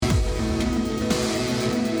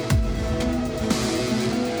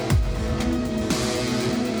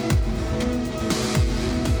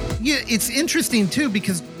Yeah, it's interesting too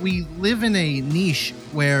because we live in a niche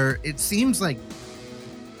where it seems like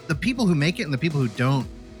the people who make it and the people who don't,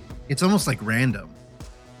 it's almost like random.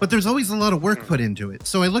 But there's always a lot of work put into it.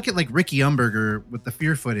 So I look at like Ricky Umberger with the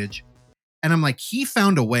Fear footage, and I'm like, he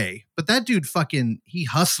found a way. But that dude he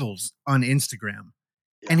hustles on Instagram,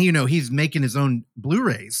 and he's making his own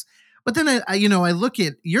Blu-rays. But then I look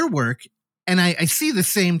at your work and I see the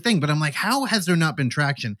same thing. But I'm like, how has there not been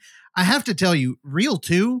traction? I have to tell you, Reel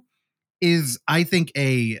 2 is, I think,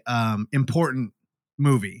 a important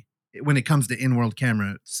movie when it comes to in-world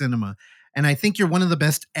camera cinema. And I think you're one of the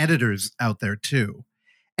best editors out there too.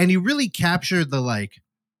 And you really capture the like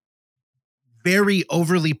very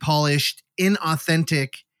overly polished,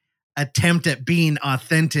 inauthentic attempt at being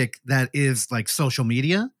authentic that is like social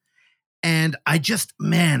media. And I just,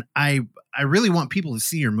 man, I really want people to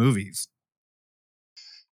see your movies.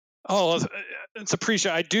 Oh, it's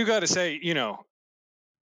appreciated. I do got to say,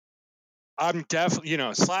 I'm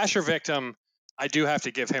definitely, Slasher Victim, I do have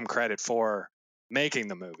to give him credit for making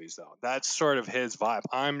the movies, though. That's sort of his vibe.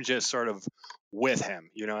 I'm just sort of with him.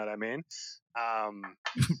 You know what I mean?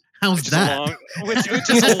 How's that? Which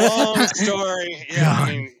is a long story. Yeah, God.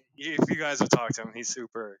 I mean, if you guys have talked to him, he's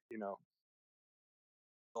super,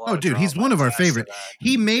 Oh, dude, he's one of our favorite.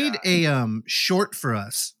 He made a short for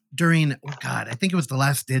us during, I think it was The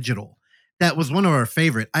Last Digital. That was one of our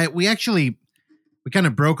favorite. We kind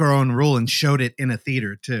of broke our own rule and showed it in a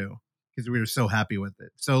theater too because we were so happy with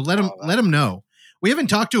it. So let him know. We haven't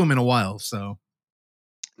talked to him in a while, so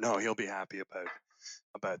no, he'll be happy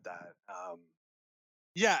about that.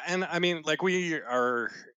 Yeah, and I mean, like you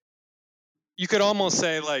could almost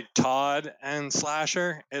say like Todd and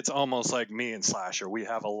Slasher. It's almost like me and Slasher. We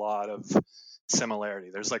have a lot of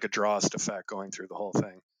similarity. There's like a Drost effect going through the whole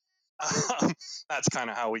thing. That's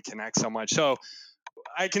kind of how we connect so much. So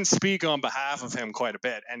I can speak on behalf of him quite a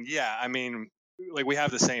bit. And yeah, I mean, like we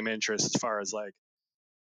have the same interests as far as like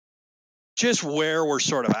just where we're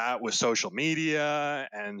sort of at with social media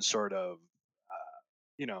and sort of,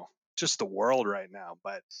 just the world right now.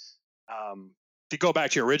 But to go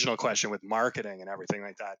back to your original question with marketing and everything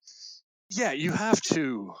like that, yeah, you have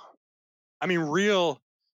to, I mean,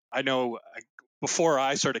 I know before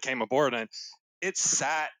I sort of came aboard and it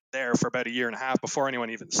sat there for about a year and a half before anyone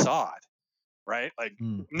even saw it. Right? Like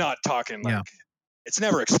not talking like it's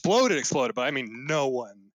never exploded, but I mean, no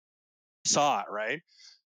one saw it. Right.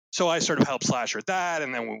 So I sort of helped Slasher with that.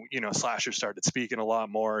 And then, Slasher started speaking a lot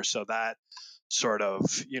more. So that sort of,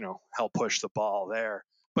 helped push the ball there.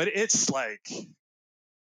 But it's like,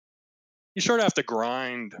 you sort of have to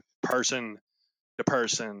grind person to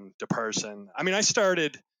person to person. I mean, I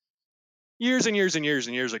started years and years and years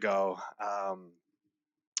and years ago.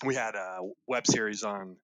 We had a web series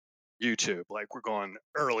on YouTube, like we're going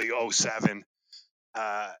early 07,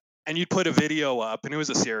 and you'd put a video up and it was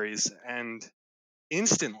a series and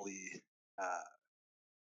instantly,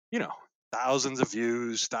 thousands of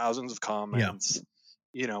views, thousands of comments.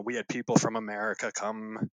 We had people from America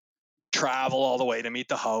come travel all the way to meet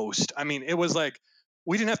the host. I mean, it was like,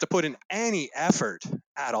 we didn't have to put in any effort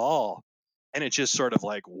at all. And it just sort of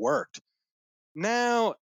like worked.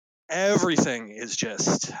 Now everything is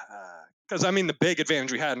just, because I mean, the big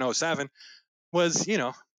advantage we had in 07 was,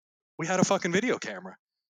 we had a fucking video camera.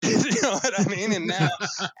 You know what I mean? And now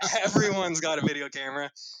everyone's got a video camera.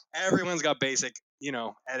 Everyone's got basic,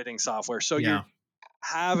 editing software. So you're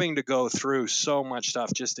having to go through so much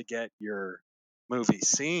stuff just to get your movie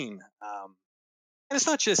seen. And it's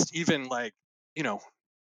not just even like,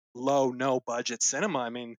 no budget cinema. I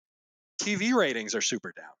mean, TV ratings are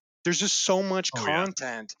super down. There's just so much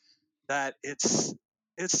content that it's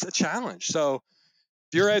a challenge. So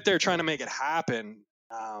if you're out there trying to make it happen,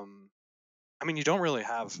 I mean, you don't really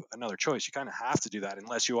have another choice. You kind of have to do that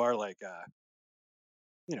unless you are like,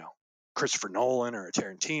 Christopher Nolan or a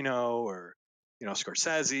Tarantino or,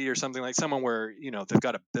 Scorsese or something, like someone where, they've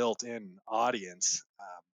got a built-in audience.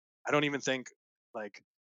 I don't even think like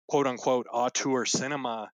quote unquote auteur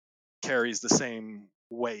cinema carries the same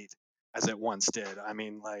weight as it once did. I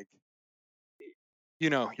mean, like,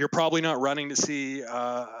 you're probably not running to see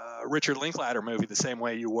a Richard Linklater movie the same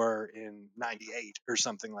way you were in '98 or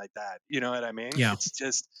something like that. You know what I mean? Yeah. It's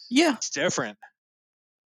just, it's different.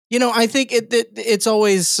 I think it's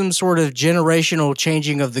always some sort of generational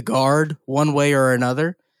changing of the guard one way or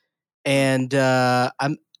another. And I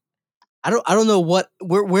don't know what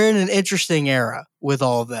we're in an interesting era with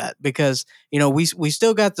all of that because, we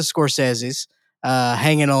still got the Scorseses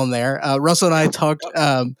hanging on there. Russell and I talked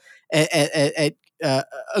at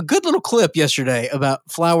a good little clip yesterday about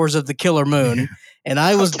Flowers of the Killer Moon. and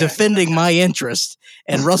I was Okay. defending my interest,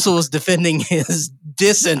 and Russell was defending his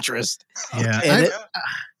disinterest. Yeah, And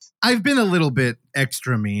I've been a little bit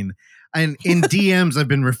extra mean, and in DMs I've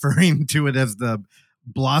been referring to it as the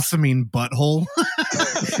blossoming butthole,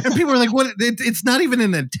 and people are like, "What? It's not even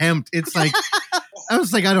an attempt. It's like." I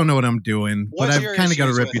was like, I don't know what I'm doing, but What's I've your kind of got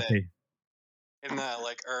a issues with it? reputation. In the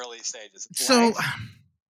like early stages. So, Length?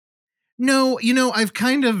 no, I've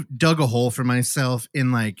kind of dug a hole for myself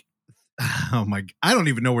in like, oh my, I don't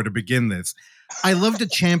even know where to begin this. I love to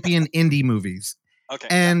champion indie movies, Okay.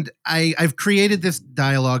 and I've created this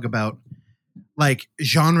dialogue about like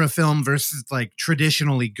genre film versus like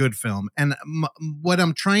traditionally good film, and what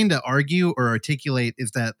I'm trying to argue or articulate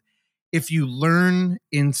is that if you learn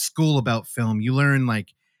in school about film, you learn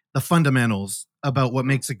like the fundamentals about what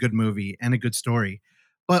makes a good movie and a good story.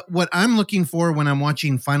 But what I'm looking for when I'm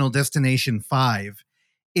watching Final Destination 5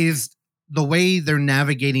 is the way they're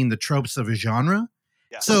navigating the tropes of a genre.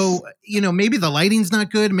 Yes. So, maybe the lighting's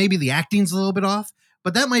not good, maybe the acting's a little bit off,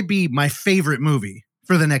 but that might be my favorite movie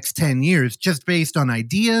for the next 10 years, just based on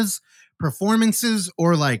ideas, performances,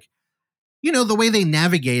 or like, the way they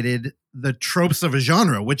navigated the tropes of a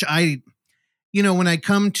genre, which when I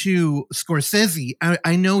come to Scorsese,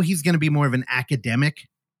 I know he's going to be more of an academic,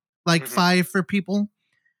 like Mhm. 5 for people.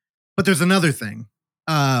 But there's another thing.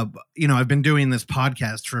 I've been doing this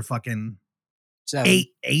podcast for fucking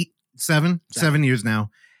 7 years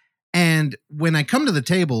now. And when I come to the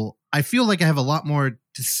table, I feel like I have a lot more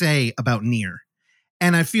to say about Near.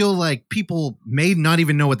 And I feel like people may not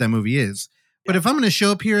even know what that movie is. But if I'm going to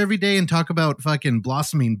show up here every day and talk about fucking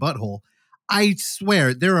Blossoming Butthole, I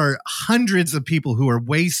swear there are hundreds of people who are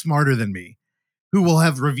way smarter than me who will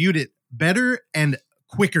have reviewed it better and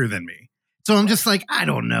quicker than me. So I'm just like, I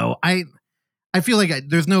don't know. I feel like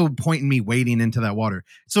there's no point in me wading into that water.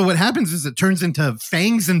 So what happens is it turns into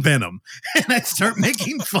fangs and venom, and I start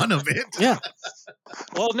making fun of it. Yeah.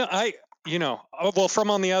 Well, no,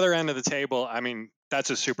 from on the other end of the table, I mean, that's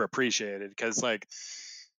just super appreciated because, like,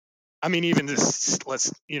 I mean, even this,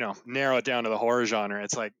 let's, narrow it down to the horror genre.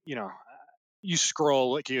 It's like, you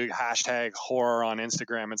scroll, like, you hashtag horror on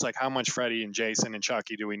Instagram. It's like, how much Freddy and Jason and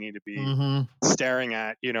Chucky do we need to be staring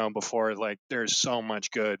at, before, like, there's so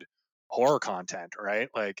much good horror content, right?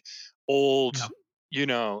 Like old,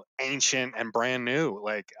 ancient and brand new.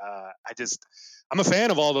 Like, I'm a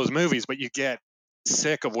fan of all those movies, but you get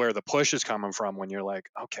sick of where the push is coming from when you're like,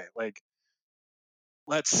 okay, like,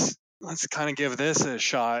 let's kind of give this a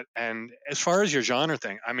shot. And as far as your genre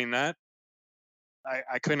thing, I mean, that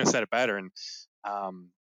I couldn't have said it better. And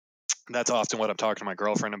that's often what I'm talking to my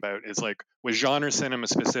girlfriend about is like with genre cinema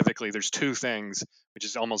specifically, there's two things, which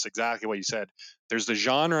is almost exactly what you said. There's the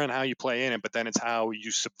genre and how you play in it, but then it's how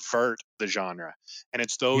you subvert the genre. And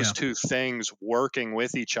it's those two things working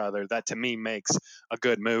with each other that to me makes a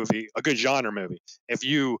good movie, a good genre movie. If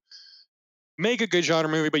you make a good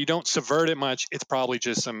genre movie, but you don't subvert it much, it's probably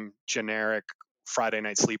just some generic Friday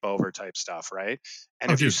night sleepover type stuff, right?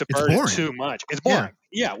 And if you subvert it too much, it's boring.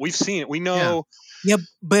 Yeah, we've seen it. We know. Yeah,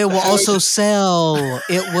 but it will also sell.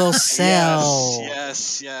 It will sell.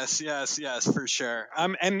 Yes, for sure.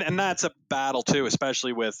 And that's a battle too,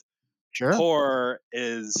 especially with horror.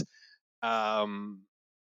 Is there's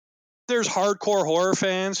hardcore horror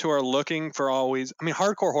fans who are looking for always. I mean,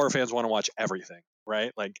 hardcore horror fans want to watch everything,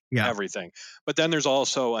 right? Like everything. But then there's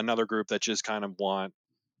also another group that just kind of want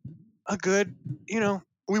a good,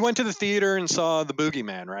 we went to the theater and saw The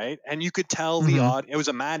Boogeyman, right? And you could tell the audience, it was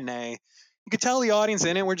a matinee. You could tell the audience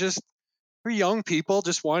in it we're young people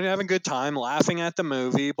just wanting to have a good time, laughing at the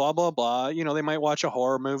movie, blah, blah, blah. They might watch a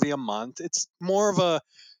horror movie a month. It's more of a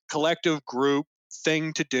collective group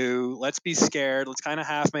thing to do. Let's be scared. Let's kind of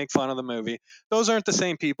half make fun of the movie. Those aren't the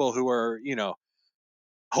same people who are,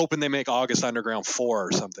 hoping they make August Underground 4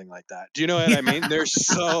 or something like that. Do you know what I mean? They're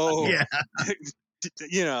so,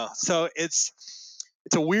 so it's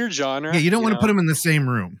a weird genre. Yeah, you don't want to put them in the same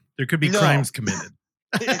room. There could be crimes committed.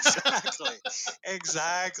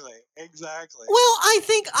 Exactly. Well,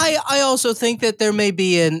 I also think that there may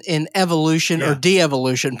be an evolution or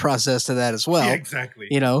de-evolution process to that as well. Yeah, exactly.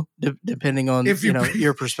 Depending on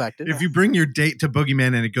your perspective. If you bring your date to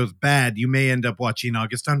Boogeyman and it goes bad, you may end up watching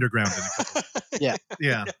August Underground in a couple. Yeah.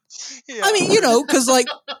 I mean, because like,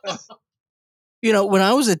 when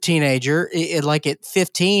I was a teenager, like at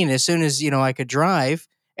 15, as soon as I could drive,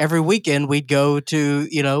 every weekend we'd go to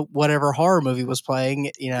whatever horror movie was playing,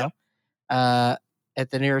 at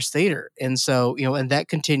the nearest theater. And so, and that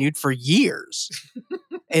continued for years.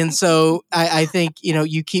 And so I think,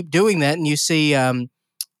 you keep doing that and you see,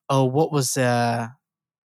 what was, not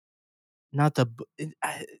the,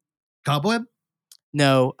 Cobweb?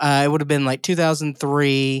 No, it would have been like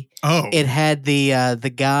 2003. Oh, It had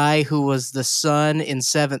the guy who was the son in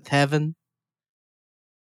Seventh Heaven,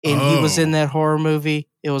 and he was in oh, that horror movie.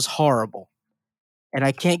 It was horrible, and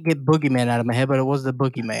I can't get Boogeyman out of my head, but it was the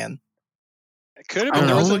Boogeyman. It could have I been. don't There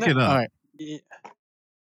know. I'll was a look it All up. right.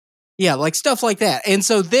 Yeah, like stuff like that. And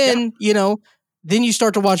so then, then you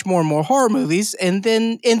start to watch more and more horror movies, and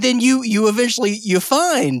then you eventually you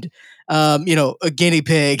find a guinea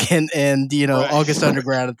pig and right. August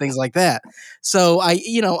Underground and things like that. So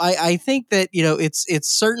I think that it's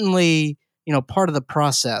certainly part of the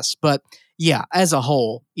process, but yeah, as a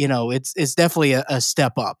whole, it's definitely a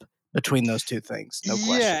step up between those two things, no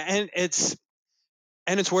question. Yeah,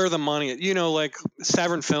 and it's where the money, like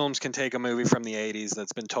Severn Films can take a movie from the 80s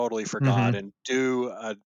that's been totally Hmm. forgot and do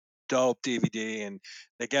a dope DVD, and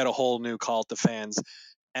they get a whole new cult of fans,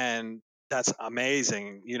 and that's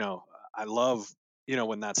amazing. I love,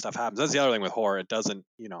 when that stuff happens. That's the other thing with horror. It doesn't,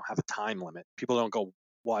 have a time limit. People don't go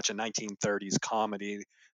watch a 1930s comedy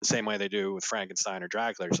the same way they do with Frankenstein or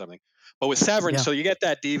Dracula or something. But with Severin, Yeah. so you get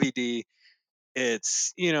that DVD,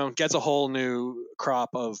 it's gets a whole new crop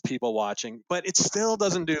of people watching, but it still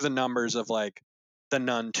doesn't do the numbers of like the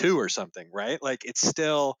Nun 2 or something, right? Like it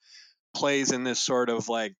still plays in this sort of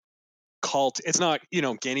like cult. It's not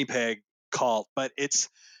guinea pig cult, but it's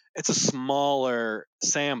a smaller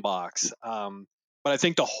sandbox. But I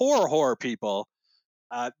think the horror people,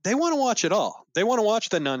 they want to watch it all. They want to watch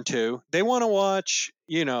the Nun 2. They want to watch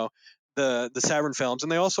the Savern films,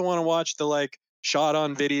 and they also want to watch the like shot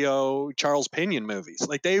on video Charles Pinion movies.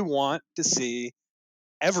 Like they want to see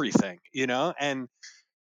everything, And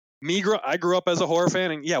I grew up as a horror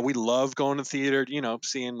fan, and yeah, we loved going to theater,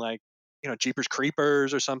 seeing like Jeepers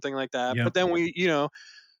Creepers or something like that. Yep. But then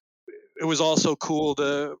it was also cool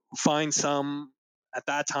to find some at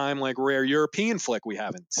that time like rare European flick we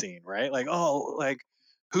haven't seen, right? Like, oh, like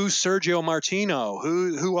who's Sergio Martino?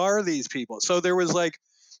 Who are these people? So there was like,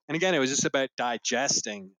 and again, it was just about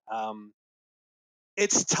digesting.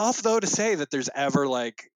 It's tough though to say that there's ever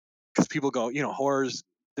like, because people go, horror's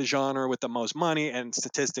the genre with the most money, and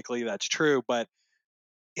statistically that's true, but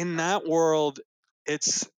in that world,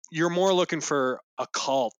 you're more looking for a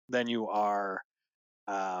cult than you are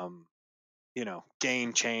um,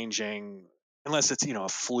 game changing, unless it's, a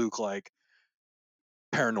fluke like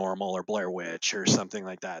Paranormal or Blair Witch or something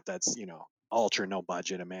like that. That's, ultra no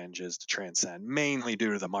budget and manages to transcend mainly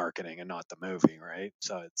due to the marketing and not the movie, right?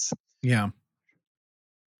 So Yeah.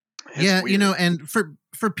 it's Yeah, weird. and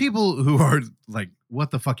for people who are like,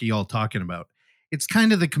 what the fuck are y'all talking about? It's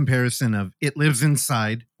kind of the comparison of It Lives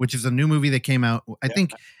Inside, which is a new movie that came out. I Yeah,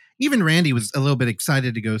 think even Randy was a little bit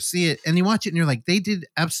excited to go see it, and you watch it and you're like, they did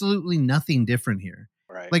absolutely nothing different here.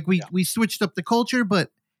 right. Like we Yeah. we switched up the culture,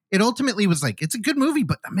 but it ultimately was like, it's a good movie,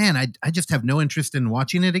 but man, I just have no interest in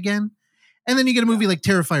watching it again. And then you get a Yeah. movie like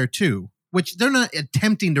Terrifier 2, which they're not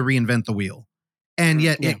attempting to reinvent the wheel. And Mhm.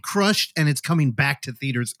 yet Yeah. it crushed and it's coming back to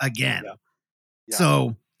theaters again. Yeah. Yeah.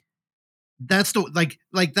 So that's the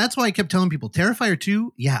like that's why I kept telling people Terrifier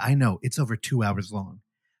 2, yeah, I know it's over 2 hours long.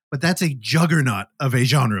 But that's a juggernaut of a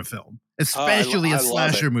genre film, Oh, especially a I love it.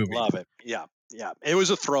 slasher movie. Love it. Yeah. Yeah. It was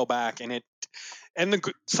a throwback, and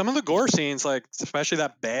some of the gore scenes, like especially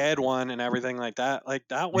that bad one and everything like that, like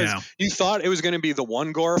that was, Yeah. you thought it was going to be the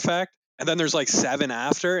one gore effect, and then there's like 7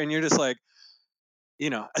 after, and you're just like,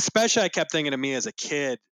 especially I kept thinking of me as a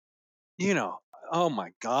kid, you know, oh my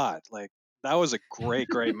god, like that was a great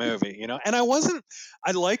movie, and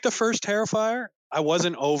I liked the first Terrifier. I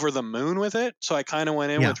wasn't over the moon with it, so I kind of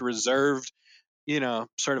went in Yeah. with reserved,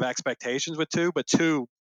 sort of expectations with 2, but 2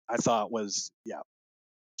 I thought was, yeah,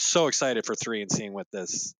 so excited for 3 and seeing what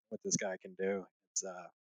this guy can do. It's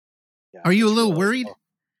yeah, Are you a it's little really worried? cool.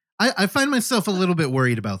 I find myself a little bit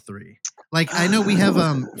worried about 3. Like I know we have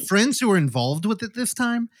friends who are involved with it this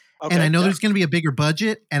time, and I Okay, know yeah. there's going to be a bigger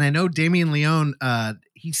budget, and I know Damien Leone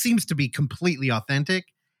he seems to be completely authentic.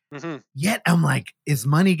 Hmm. Yet I'm like, is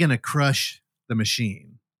money going to crush the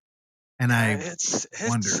machine? And Yeah, I it's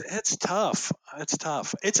wonder. it's tough. It's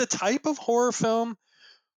tough. It's a type of horror film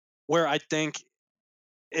where I think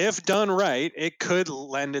if done right, it could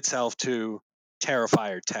lend itself to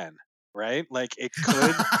Terrifier 10, right? Like it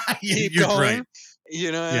could keep You're right. going,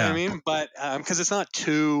 you know what I Yeah. mean? But because it's not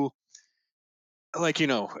too, like,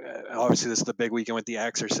 obviously this is the big weekend with The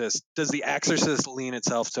Exorcist. Does The Exorcist lean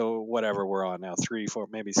itself to whatever we're on now, 3, 4,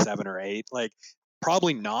 maybe 7 or 8? Like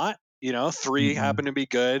probably not. 3 Mm-mm. happen to be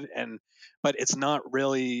good, but it's not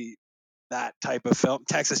really that type of film.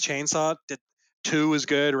 Texas Chainsaw did 2 was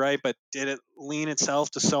good, right? But did it lean itself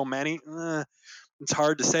to so many? It's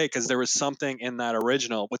hard to say because there was something in that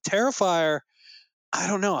original. With Terrifier, I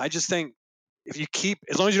don't know. I just think if you keep,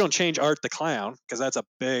 as long as you don't change Art the Clown, because that's a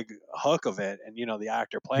big hook of it, and the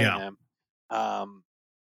actor playing him,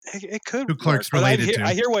 it could Who work. Clark's But related to.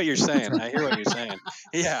 I hear what you're saying. I hear what you're saying.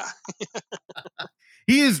 Yeah.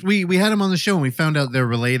 He is. We had him on the show and we found out they're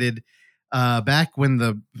related back when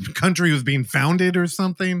the country was being founded or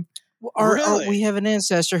something. Really? We have an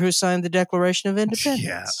ancestor who signed the Declaration of Independence.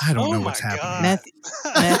 Yeah, I don't Oh know my what's happening. God.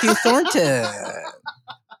 Matthew Thornton.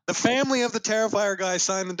 The family of the Terrifier guy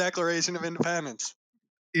signed the Declaration of Independence.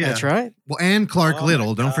 Yeah. That's right. Well, and Clark Oh my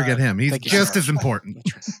Little, don't forget God. him. He's Thank you, just sir. as important.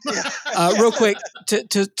 Real quick,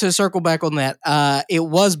 to circle back on that, it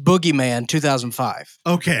was Boogeyman 2005.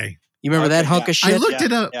 Okay. You remember that hunk of shit? I looked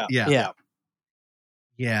it up. Yeah.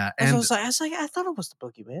 And I was like, I thought it was the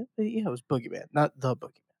Boogeyman. But yeah, it was Boogeyman, not the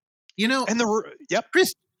Boogeyman. you know, And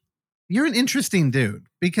Chris, you're an interesting dude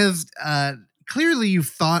because clearly you've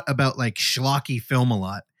thought about like schlocky film a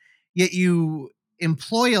lot, yet you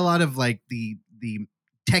employ a lot of like the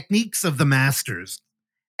techniques of the masters.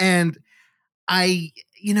 And I,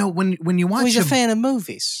 when you watch He's a him, fan of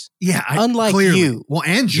movies. yeah, Unlike clearly. you. Well,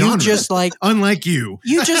 and genre. You just like unlike you.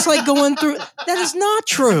 You just like going through. That is not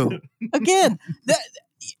true. Again,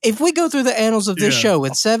 if we go through the annals of this show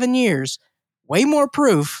in 7 years, way more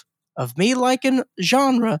proof of me liking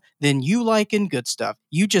genre than you liking good stuff.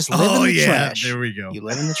 You just live in the trash. There we go. You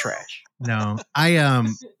live in the trash. No,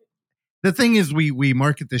 the thing is, we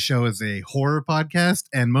market the show as a horror podcast,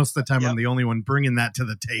 and most of the time I'm the only one bringing that to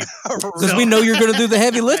the table. Because we know you're going to do the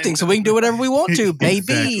heavy lifting, so we can do whatever we want to, baby.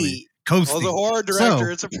 Exactly. Coasting. Well, the horror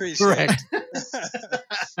director, it's appreciated.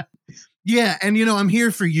 Correct. Yeah, and I'm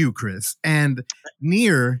here for you, Chris. And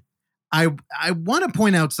Near, I want to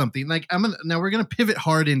point out something. Like now we're gonna pivot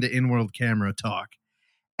hard into in-world camera talk.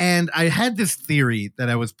 And I had this theory that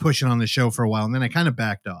I was pushing on the show for a while, and then I kind of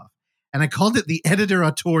backed off. And I called it the editor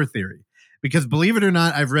auteur theory. Because believe it or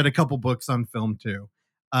not, I've read a couple books on film too.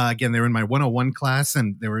 Again, they were in my 101 class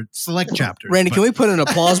and they were select chapters. Randy, can we put an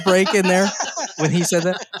applause break in there when he said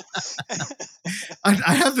that?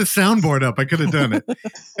 I have the soundboard up. I could have done it.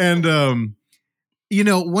 And,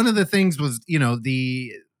 one of the things was,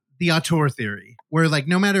 the auteur theory, where like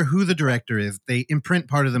no matter who the director is, they imprint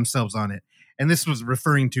part of themselves on it. And this was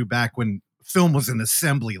referring to back when film was an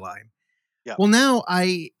assembly line. Yeah. Well, now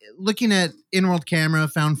looking at in-world camera,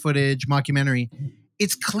 found footage, mockumentary,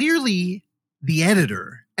 it's clearly the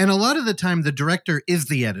editor. And a lot of the time the director is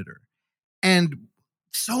the editor. And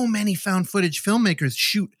so many found footage filmmakers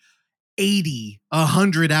shoot 80,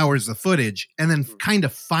 100 hours of footage and then kind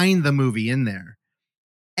of find the movie in there.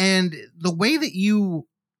 And the way that you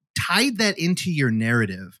tied that into your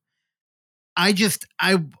narrative, first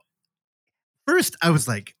I was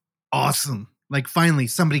like, awesome. Like finally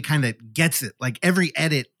somebody kind of gets it. Like every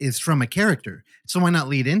edit is from a character. So why not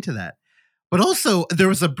lead into that? But also there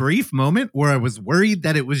was a brief moment where I was worried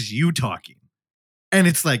that it was you talking. And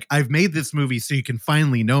it's like, I've made this movie so you can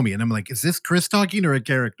finally know me. And I'm like, is this Chris talking or a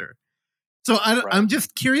character? So I'm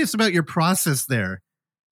just curious about your process there.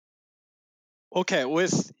 Okay. So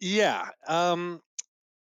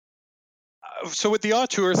with the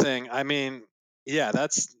auteur thing, I mean,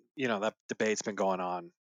 that's, that debate's been going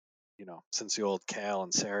on, since the old Cal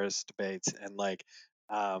and Sarah's debates. And like,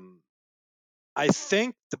 I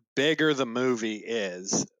think the bigger the movie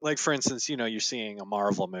is, like, for instance, you're seeing a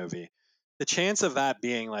Marvel movie, the chance of that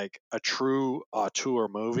being like a true auteur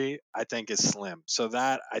movie, I think is slim. So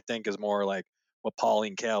that I think is more like what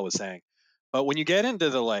Pauline Kael was saying. But when you get into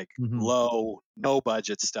the like low, no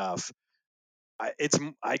budget stuff, I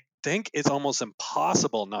think it's almost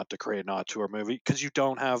impossible not to create an auteur movie because you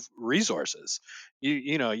don't have resources.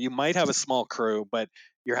 You might have a small crew, but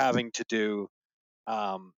you're having to do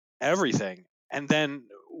everything. And then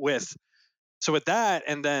with that,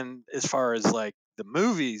 and then as far as like the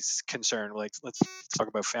movie's concerned, like let's talk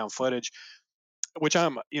about found footage, which I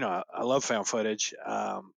love found footage.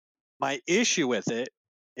 My issue with it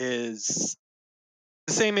is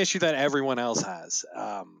the same issue that everyone else has.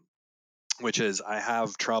 Which is I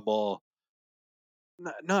have trouble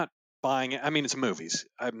not buying it. I mean, it's movies.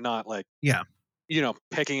 I'm not like,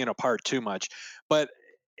 picking it apart too much, but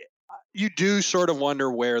you do sort of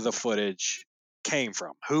wonder where the footage came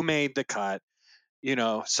from, who made the cut.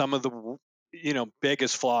 Some of the,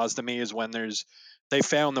 biggest flaws to me is when they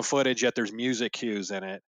found the footage, yet there's music cues in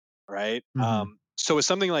it. Right. So with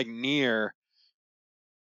something like Near,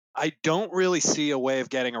 I don't really see a way of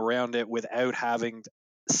getting around it without having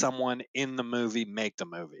someone in the movie make the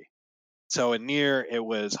movie. So in Near, it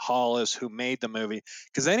was Hollis who made the movie.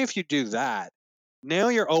 Because then if you do that, now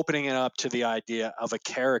you're opening it up to the idea of a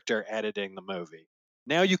character editing the movie.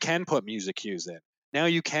 Now you can put music cues in. Now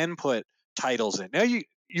you can put titles in. Now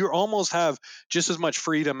you almost have just as much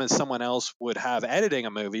freedom as someone else would have editing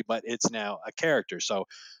a movie, but it's now a character. So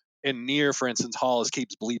in Near, for instance, Hollis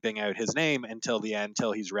keeps bleeping out his name until the end,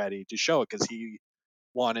 till he's ready to show it, because he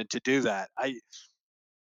wanted to do that.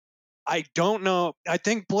 I don't know. I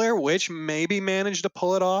think Blair Witch maybe managed to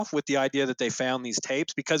pull it off with the idea that they found these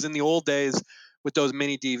tapes, because in the old days with those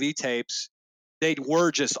mini DV tapes, they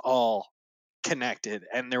were just all connected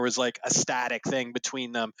and there was like a static thing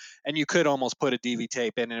between them, and you could almost put a DV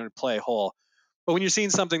tape in and it would play whole. But when you're seeing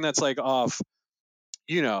something that's like off,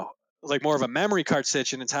 you know, like more of a memory card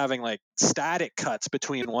stitch, and it's having like static cuts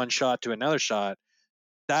between one shot to another shot,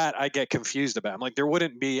 that I get confused about. I'm like, there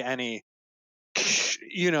wouldn't be any,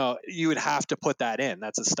 you would have to put that in.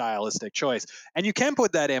 That's a stylistic choice. And you can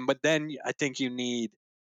put that in, but then I think you need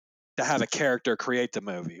to have a character create the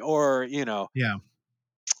movie, or, Yeah.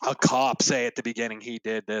 a cop say at the beginning he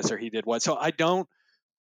did this or he did what. So I don't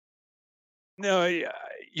know.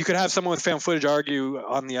 You could have someone with found footage argue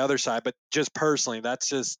on the other side, but just personally, that's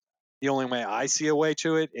just the only way I see a way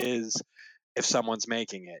to it, is if someone's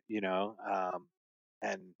making it,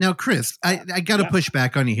 and Now, Chris, I got to yeah, push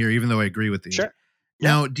back on you here, even though I agree with you. sure. Yeah.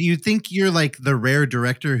 Now, do you think you're like the rare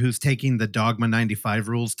director who's taking the Dogma 95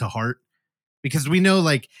 rules to heart? Because we know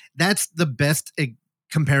like that's the best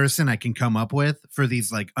comparison I can come up with for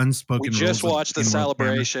these like We unspoken just rules of watched the in-world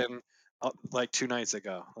camera. Celebration like 2 nights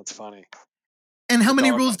ago. That's funny. And how The many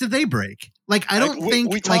Dogma. rules did they break? Like, I don't we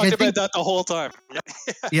think, talked I about think, that the whole time.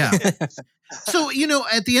 yeah. So,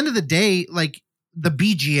 at the end of the day, like the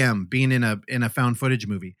BGM being in a found footage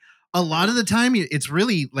movie, a lot of the time it's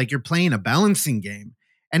really like you're playing a balancing game,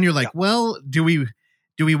 and you're like, Yeah. well, do we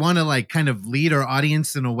want to like kind of lead our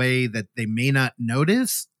audience in a way that they may not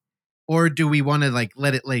notice, or do we want to like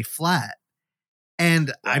let it lay flat?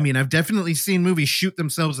 And I Right. mean, I've definitely seen movies shoot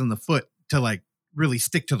themselves in the foot to like really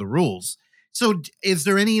stick to the rules. So is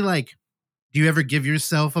there any like, do you ever give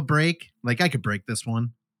yourself a break? Like, I could break this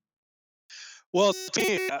one. Well, to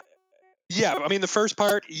me, yeah. I mean, the first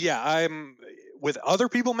part, yeah. I'm with other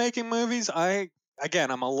people making movies. I'm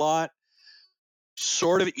a lot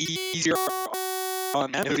sort of easier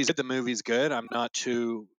on that. If the movie's good, I'm not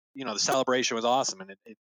too. The Celebration was awesome, and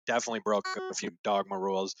it definitely broke a few Dogma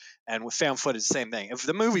rules. And with found footage, same thing. If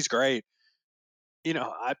the movie's great,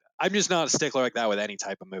 I'm just not a stickler like that with any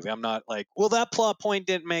type of movie. I'm not like, well, that plot point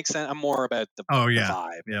didn't make sense. I'm more about Oh the yeah.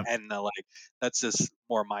 vibe, Yeah. and like that's just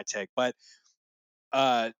more my take. But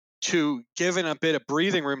to giving a bit of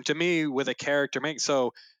breathing room to me with a character make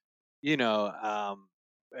so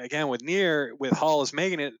again with Near, with Hollis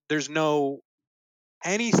making it, there's no,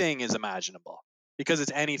 anything is imaginable because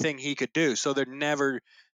it's anything he could do, so there never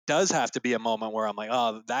does have to be a moment where I'm like,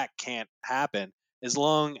 oh, that can't happen. As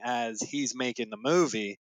long as he's making the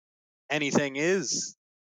movie, anything is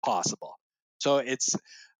possible. So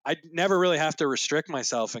I never really have to restrict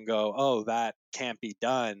myself and go, oh, that can't be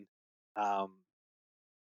done,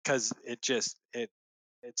 because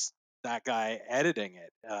it's that guy editing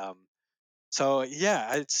it. So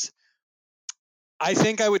yeah, I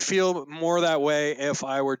think I would feel more that way if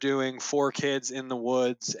I were doing Four Kids in the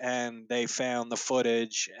Woods and they found the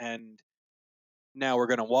footage and now we're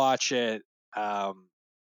gonna watch it.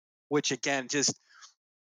 Which again, just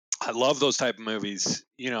I love those type of movies.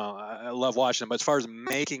 I love watching them. But as far as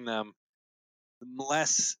making them, I'm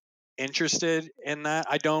less interested in that.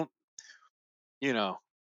 I don't, you know,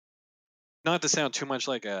 not to sound too much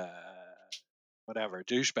like a whatever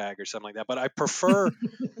douchebag or something like that, but I prefer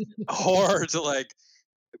horror to like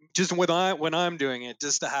just when I'm doing it,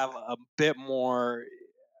 just to have a bit more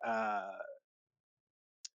uh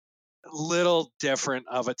little different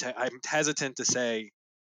of I'm hesitant to say,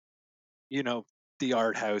 you know, the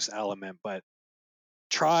art house element, but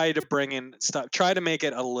try to bring in stuff, try to make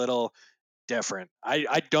it a little different.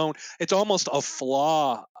 I don't, it's almost a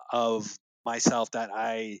flaw of myself that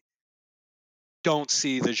I don't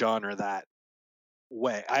see the genre that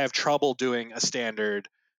way. I have trouble doing a standard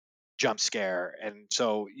jump scare, and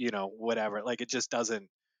so, whatever, like it just doesn't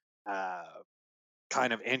uh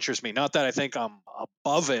kind of interest me. Not that I think I'm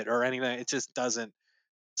above it or anything, it just doesn't,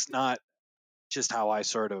 it's not just how I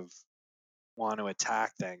sort of want to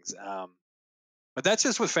attack things. But that's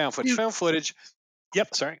just with found footage. You, Found footage.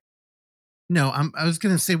 Yep. Sorry. no, I was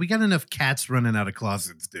gonna say we got enough cats running out of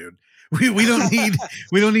closets, dude. We don't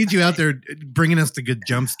need you out there bringing us to good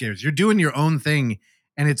jump scares. You're doing your own thing,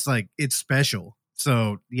 and it's like it's special.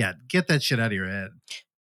 So yeah, get that shit out of your head.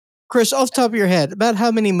 Chris, off the top of your head, about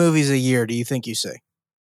how many movies a year do you think you see?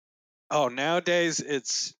 Oh, nowadays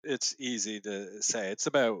it's easy to say. It's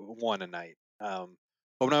about one a night. But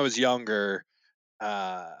when I was younger,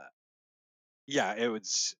 uh, yeah, it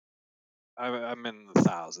was. I'm in the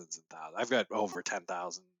thousands and thousands. I've got over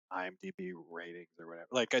 10,000 IMDb ratings or whatever.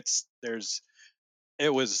 Like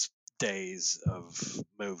it was days of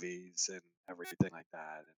movies and everything like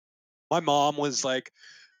that. My mom was like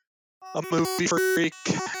a movie freak,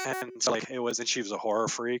 and so like and she was a horror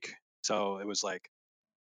freak. So it was like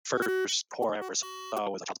first horror I ever saw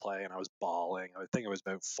was a play, and I was bawling. I think it was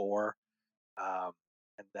about 4,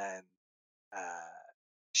 and then uh,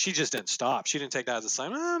 she just didn't stop. She didn't take that as a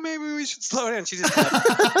sign. Oh, maybe we should slow down. She just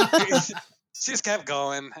kept, she just kept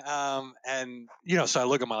going. And so I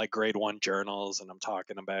look at my like grade 1 journals, and I'm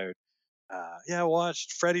talking about, I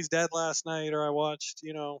watched Freddy's Dead last night, or I watched,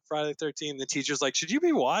 Friday the 13th. The teacher's like, should you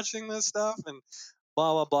be watching this stuff? And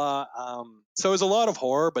blah blah blah. So it was a lot of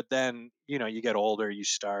horror, but then you get older, you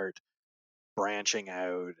start branching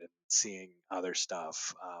out and seeing other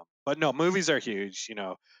stuff. But no, movies are huge.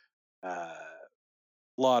 A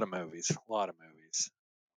lot of movies, a lot of movies.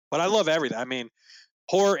 But I love everything. I mean,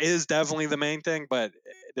 horror is definitely the main thing, but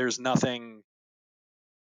there's nothing.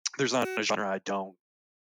 There's not a genre I don't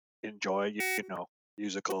enjoy.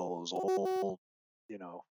 Musicals, old,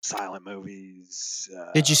 silent movies.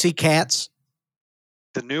 Did you see Cats?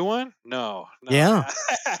 The new one? No, Yeah.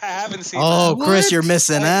 I haven't seen Oh, that. Chris, you're What?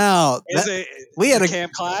 missing out. Is That- it? we Is had it a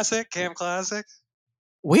Camp Classic? Camp Classic?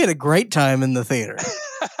 we had a great time in the theater.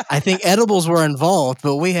 I think edibles were involved,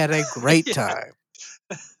 but we had a great Yeah. time.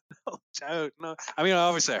 No, I mean,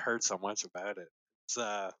 obviously, I heard so much about it. It's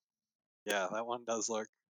that one does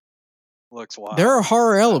looks wild. There are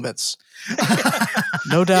horror elements,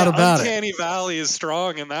 no doubt about Uncanny Valley is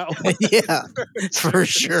strong in that one. it. Yeah, for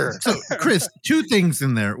sure. So, Chris, 2 things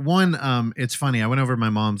in there. One, it's funny. I went over to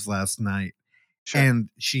my mom's last night, Sure. and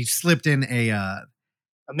she slipped in A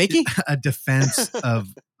Mickey? a defense of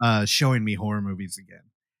showing me horror movies again.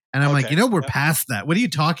 And I'm like, Okay. we're past that. What are you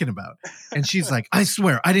talking about? And she's like, I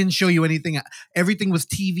swear, I didn't show you anything. Everything was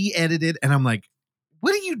TV edited. And I'm like,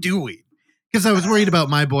 what are you doing? Because I was worried about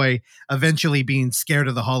my boy eventually being scared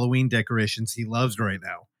of the Halloween decorations he loves right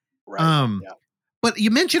now. Right. But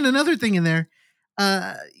you mentioned another thing in there.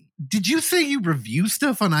 Did you say you review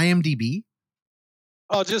stuff on IMDb?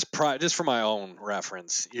 Oh, just for my own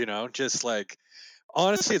reference, just like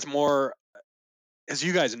honestly, it's more, as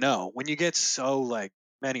you guys know, when you get so like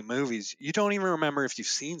many movies, you don't even remember if you've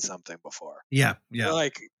seen something before. Yeah. You're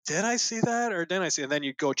like, did I see that or didn't I see? And then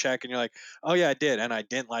you go check and you're like, oh yeah, I did, and I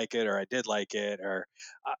didn't like it, or I did like it, or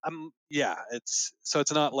it's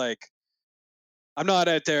not like I'm not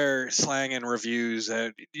out there slanging reviews,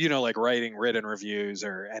 like writing written reviews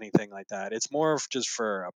or anything like that. It's more of just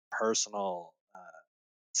for a personal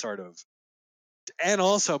sort of, and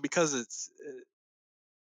also because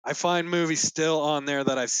I find movies still on there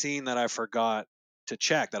that I've seen that I forgot to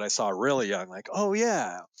check, that I saw really young, like, oh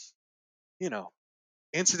yeah,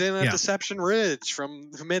 Incident at Yeah. Deception Ridge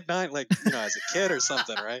from the midnight, like, as a kid or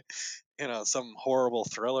something, right? Some horrible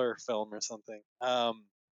thriller film or something. Well,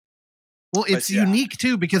 it's yeah. unique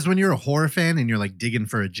too, because when you're a horror fan and you're like digging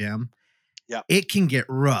for a gem, Yeah. it can get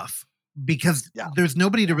rough because there's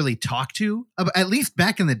nobody to really talk to. At least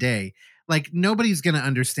back in the day, like nobody's going to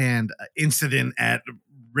understand Incident at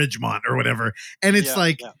Ridgemont or whatever. And it's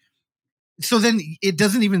so then it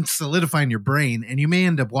doesn't even solidify in your brain, and you may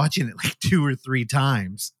end up watching it like 2 or 3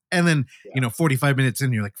 times. And then, 45 minutes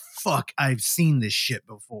in, you're like, fuck, I've seen this shit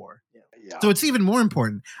before. Yeah. So it's even more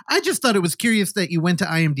important. I just thought it was curious that you went to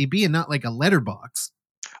IMDb and not like a letterbox.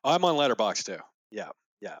 I'm on Letterboxd too. Yeah.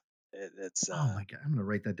 It's oh my God. I'm going to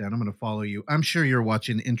write that down. I'm going to follow you. I'm sure you're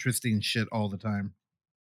watching interesting shit all the time.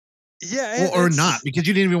 Yeah. Or not, because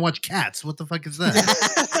you didn't even watch Cats. What the fuck is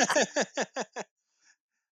that?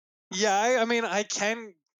 Yeah.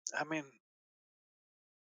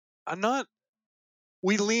 I'm not.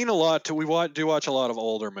 We lean a lot to, do watch a lot of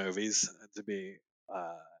older movies, to be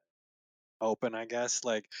open, I guess.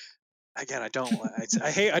 Like, again, I don't.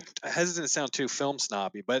 I hate. I hesitant to sound too film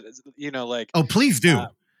snobby, but like. Oh, please do.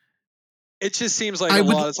 It just seems like a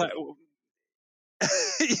lot of time.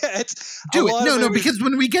 It's do it. No, because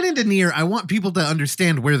when we get into Near, I want people to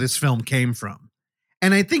understand where this film came from,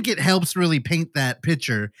 and I think it helps really paint that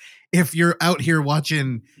picture. If you're out here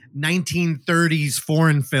watching 1930s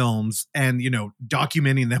foreign films and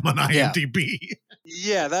documenting them on IMDb,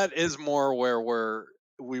 yeah, that is more where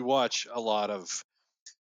we watch a lot of.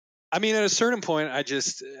 I mean, at a certain point,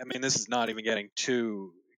 this is not even getting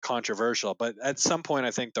too controversial, but at some point,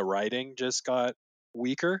 I think the writing just got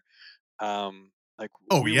weaker.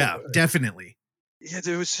 Definitely. Yeah,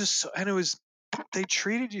 it was just, and it was, they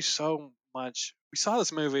treated you so much. We saw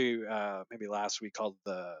this movie maybe last week called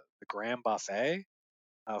the Grand Buffet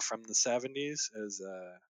from the 70s. Is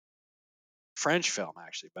French film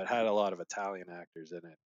actually, but had a lot of Italian actors in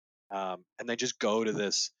it. And they just go to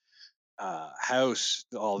this house,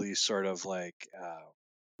 all these sort of like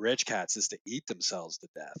rich cats, is to eat themselves to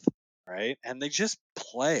death, right? And they just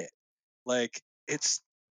play it like it's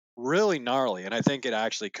really gnarly. And I think it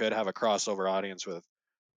actually could have a crossover audience with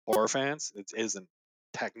horror fans. It isn't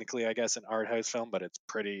technically, I guess, an art house film, but it's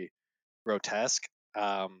pretty grotesque.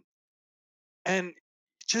 And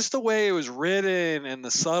just the way it was written and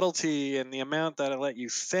the subtlety and the amount that it let you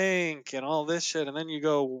think and all this shit. And then you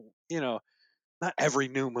go, not every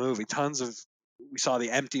new movie, tons of. We saw The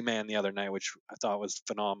Empty Man the other night, which I thought was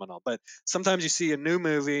phenomenal. But sometimes you see a new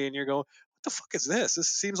movie and you go, what the fuck is this? This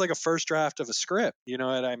seems like a first draft of a script. You know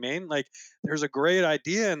what I mean? Like there's a great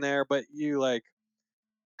idea in there, but you like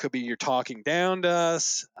could be you're talking down to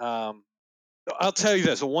us. I'll tell you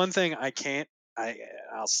this. The one thing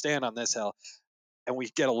I'll stand on this hill, and we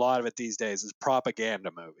get a lot of it these days, is propaganda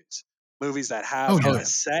movies. Movies that have a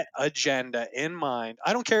set agenda in mind.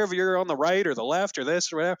 I don't care if you're on the right or the left or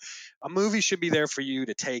this or whatever. A movie should be there for you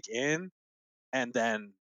to take in and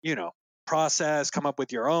then, process, come up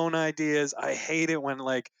with your own ideas. I hate it when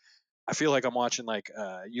like I feel like I'm watching like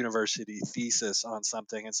a university thesis on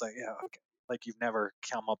something. It's like, yeah, okay. Like you've never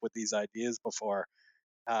come up with these ideas before.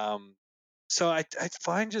 So I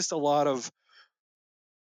find just a lot of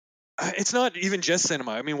it's not even just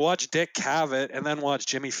cinema. I mean, watch Dick Cavett and then watch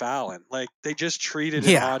Jimmy Fallon. Like they just treated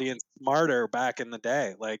an audience smarter back in the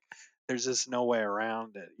day. Like there's just no way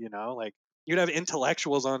around it, Like you'd have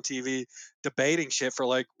intellectuals on TV debating shit for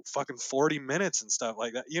like fucking 40 minutes and stuff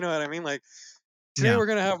like that. You know what I mean? Like today we're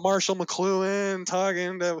gonna have Marshall McLuhan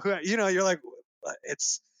talking to who, you're like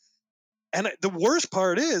it's and the worst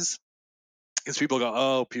part is people go,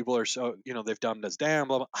 oh, people are so, they've dumbed us down,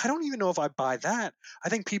 blah, blah. I don't even know if I buy that. I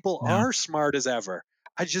think people are smart as ever.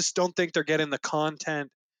 I just don't think they're getting the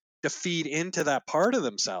content to feed into that part of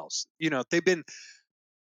themselves. They've been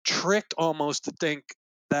tricked almost to think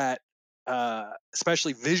that,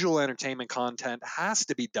 especially visual entertainment content has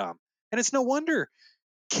to be dumb. And it's no wonder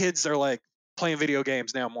kids are like playing video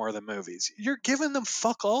games now more than movies. You're giving them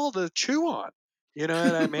fuck all to chew on. You know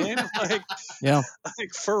what I mean? Like,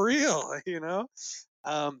 like for real,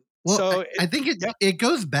 Well, so I think it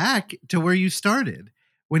goes back to where you started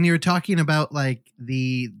when you were talking about like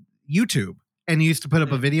the YouTube and you used to put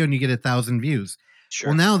up a video and you get 1,000 views. Sure.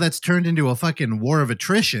 Well, now that's turned into a fucking war of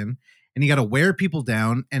attrition and you got to wear people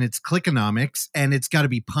down and it's clickonomics and it's got to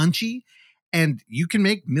be punchy and you can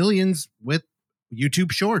make millions with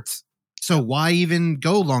YouTube shorts. So why even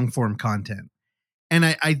go long form content? And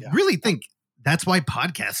I really think that's why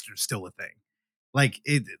podcasts are still a thing. Like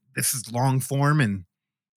this is long form and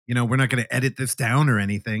we're not going to edit this down or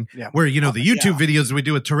anything. Yeah. Where, the YouTube videos we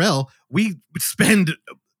do with Terrell, we spend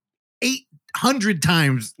 800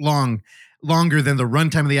 times longer than the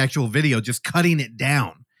runtime of the actual video, just cutting it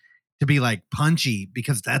down to be like punchy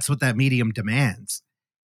because that's what that medium demands.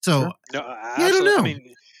 So, I don't know. I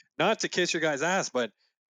mean, not to kiss your guy's ass, but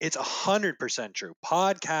it's 100% true.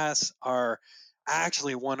 Podcasts are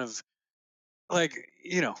actually one of like,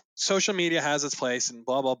 social media has its place and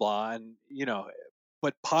blah, blah, blah. And,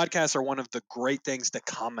 but podcasts are one of the great things to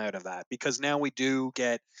come out of that because now we do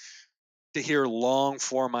get to hear long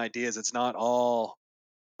form ideas. It's not all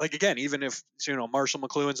like, again, even if, Marshall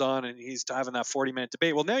McLuhan's on and he's having that 40-minute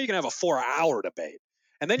debate. Well, now you can have a 4-hour debate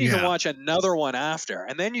and then you can watch another one after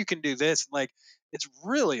and then you can do this. Like, it's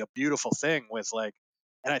really a beautiful thing with like,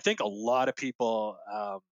 and I think a lot of people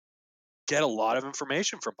get a lot of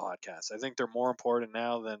information from podcasts. I think they're more important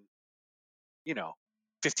now than,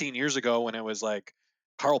 15 years ago when it was like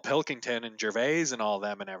Carl Pilkington and Gervais and all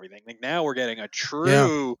them and everything. Like now we're getting a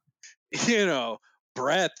true,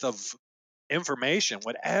 breadth of information,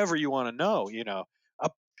 whatever you want to know, a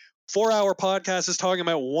 4-hour podcast is talking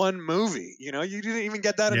about one movie, you didn't even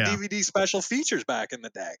get that in DVD special features back in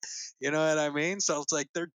the day. You know what I mean? So it's like,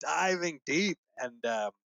 they're diving deep and,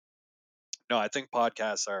 no, I think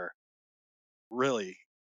podcasts are really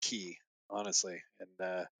key, honestly.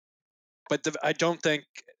 And, but I don't think,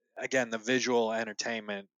 again, the visual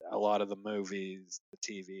entertainment, a lot of the movies, the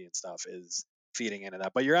TV and stuff is feeding into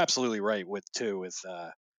that. But you're absolutely right with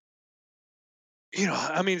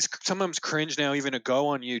I mean, it's sometimes cringe now even to go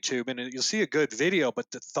on YouTube and you'll see a good video, but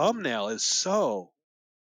the thumbnail is so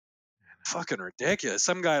fucking ridiculous.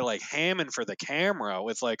 Some guy like hamming for the camera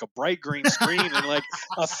with like a bright green screen and like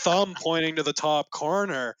a thumb pointing to the top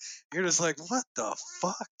corner. You're just like, what the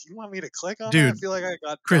fuck? Do you want me to click on that? I feel like I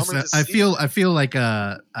got Chris. I feel like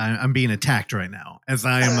I'm being attacked right now as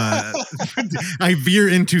I am. I veer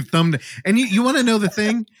into thumbnail. And you want to know the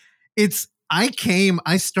thing?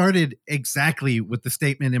 I started exactly with the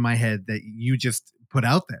statement in my head that you just put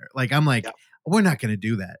out there. Like, I'm like, Yep. we're not going to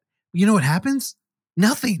do that. You know what happens?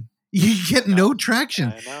 Nothing. You get no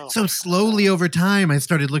traction. I know. So slowly over time, I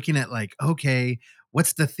started looking at like, okay,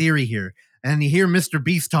 what's the theory here? And you hear Mr.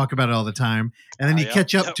 Beast talk about it all the time. And then you Yep,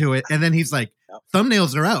 catch up yep. to it. And then he's like, Yep.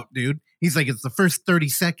 thumbnails are out, dude. He's like, it's the first 30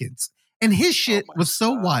 seconds. And his shit my was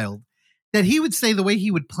so God. wild that he would say the way he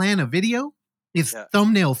would plan a video is Yeah.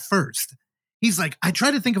 thumbnail first. He's like, I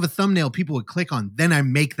try to think of a thumbnail people would click on, then I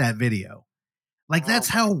make that video. Like, that's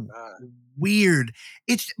Oh my how God. weird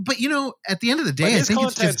it's. But you know, at the end of the But day, I his think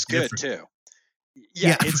it's content's just good different. too. Yeah,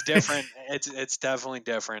 Yeah. it's different. It's definitely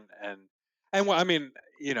different, and I mean,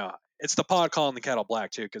 it's the pot calling the kettle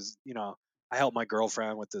black too, because I help my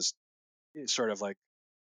girlfriend with this sort of like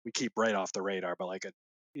we keep right off the radar, but like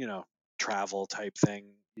a travel type thing,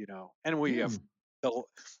 and we have the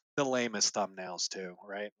the lamest thumbnails too,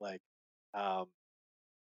 right? Like, How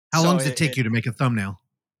so long does it take you to make a thumbnail?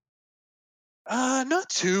 not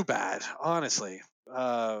too bad, honestly.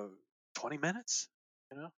 20 minutes,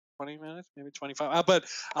 20 minutes, maybe 25. But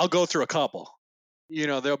I'll go through a couple.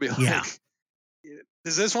 They'll be Yeah. like,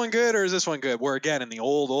 is this one good or is this one good? Where again, in the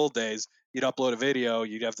old days, you'd upload a video,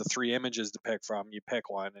 you'd have the 3 images to pick from, you pick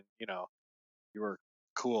one, and you were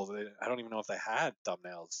cool. I don't even know if they had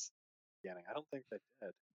thumbnails at the beginning. I don't think they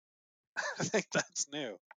did. I think that's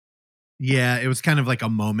new. Yeah, it was kind of like a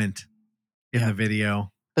moment in Yeah. the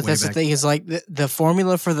video. But way that's the back. thing is like the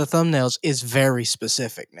formula for the thumbnails is very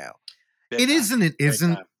specific now. Big It time. is and it Big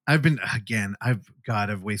isn't. time.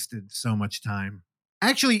 I've wasted so much time.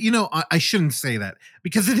 Actually, I shouldn't say that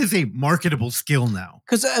because it is a marketable skill now.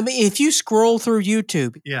 Because I mean, if you scroll through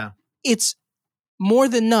YouTube, Yeah. it's more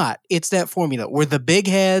than not, it's that formula where the big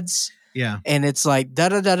heads Yeah. and it's like da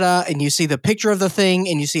da da da, and you see the picture of the thing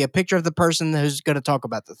and you see a picture of the person who's going to talk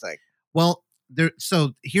about the thing. Well,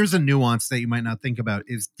 so here's a nuance that you might not think about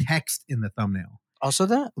is text in the thumbnail. Also,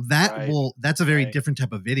 that Right. That's a very Right. different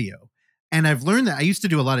type of video. And I've learned that I used to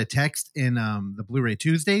do a lot of text in the Blu-ray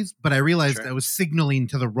Tuesdays, but I realized Sure. I was signaling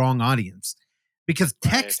to the wrong audience because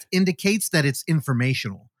text indicates that it's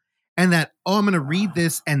informational and that, I'm going to read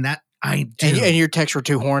this and that I do. and your texts were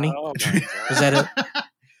too horny. Oh my God. Is that it?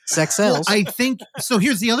 Sex Well, sells. I think so.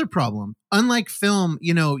 Here's the other problem. Unlike film,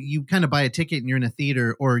 you kind of buy a ticket and you're in a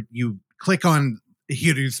theater, or you click on,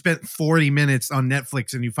 you spent 40 minutes on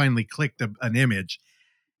Netflix and you finally clicked an image.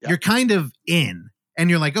 Yep. You're kind of in, and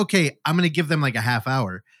you're like, okay, I'm going to give them like a half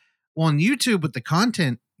hour. Well, on YouTube with the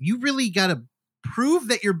content, you really got to prove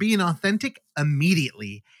that you're being authentic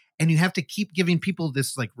immediately, and you have to keep giving people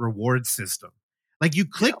this like reward system. Like, you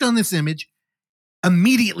clicked on this image.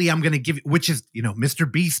 Immediately, I'm going to give, which is, Mr.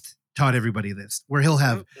 Beast taught everybody this, where he'll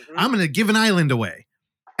have, I'm going to give an island away.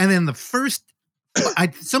 And then the first,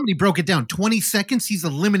 somebody broke it down, 20 seconds, he's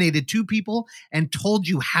eliminated 2 people and told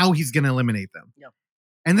you how he's going to eliminate them. Yep.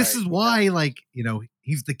 And this Right. is why,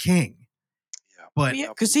 he's the king. Yeah. But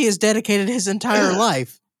because he has dedicated his entire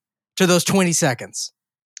life to those 20 seconds.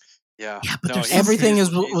 Yeah. Yeah, but No, there's he's- Everything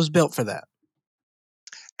he's- was built for that.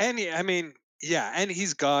 And I mean, yeah, and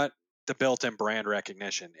he's got the built-in brand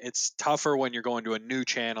recognition. It's tougher when you're going to a new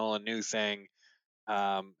channel, a new thing,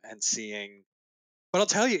 and seeing. But I'll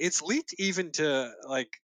tell you, it's leaked even to like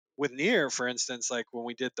with Near, for instance. Like when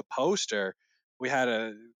we did the poster, we had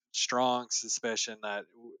a strong suspicion that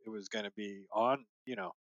it was going to be on. A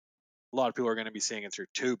lot of people are going to be seeing it through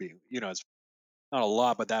Tubi. It's not a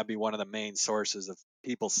lot, but that'd be one of the main sources of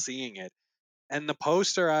people seeing it. And the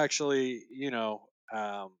poster actually,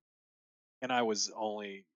 and I was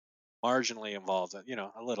only marginally involved, a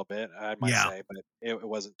little bit, I might Yeah. say, but it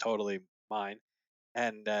wasn't totally mine.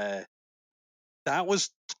 And that was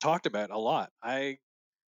talked about a lot. I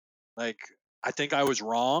think I was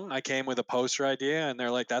wrong. I came with a poster idea, and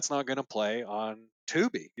they're like, "That's not going to play on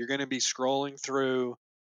Tubi. You're going to be scrolling through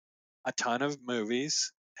a ton of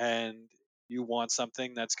movies, and you want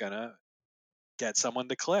something that's going to get someone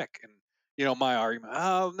to click." And my argument,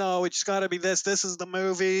 oh no, it's got to be this. This is the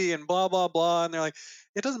movie, and blah blah blah. And they're like,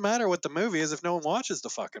 it doesn't matter what the movie is if no one watches the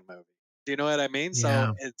fucking movie. Do you know what I mean? So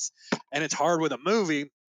Yeah. it's hard with a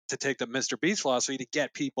movie to take the Mr. Beast philosophy to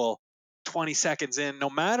get people 20 seconds in, no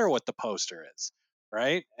matter what the poster is,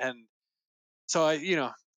 right? And so I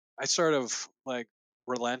sort of like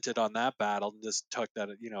relented on that battle and just took that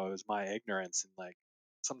it was my ignorance, and like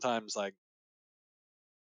sometimes like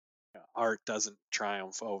art doesn't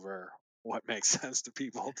triumph over what makes sense to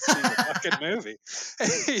people to see the fucking movie.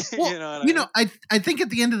 Well, You know what I mean? I think at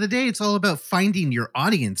the end of the day, it's all about finding your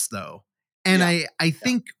audience, though. And Yeah. I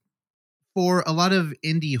think for a lot of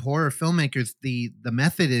indie horror filmmakers, the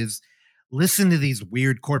method is listen to these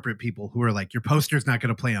weird corporate people who are like, your poster's not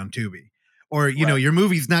going to play on Tubi, or Right. your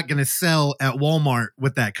movie's not going to sell at Walmart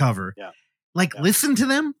with that cover. Yeah. Like, Yeah. listen to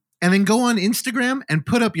them and then go on Instagram and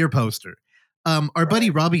put up your poster. Our buddy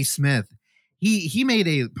Robbie Smith, he made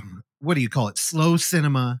a, what do you call it, slow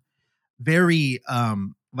cinema, very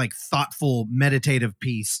like thoughtful, meditative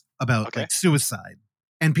piece about Okay. like suicide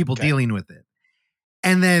and people Okay. dealing with it.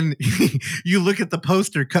 And then you look at the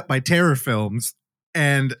poster cut by Terror Films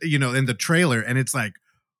and, in the trailer, and it's like,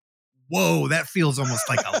 whoa, that feels almost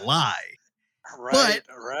like a lie. Right.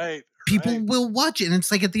 But Right. people Right. will watch it. And it's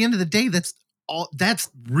like, at the end of the day, that's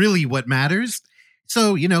really what matters.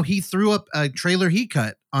 So, he threw up a trailer he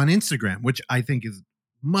cut on Instagram, which I think is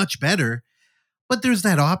much better. But there's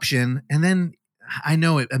that option. And then I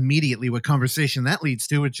know it immediately what conversation that leads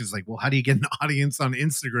to, which is like, well, how do you get an audience on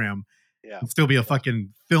Instagram Yeah. and still be a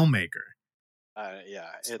fucking filmmaker? Yeah.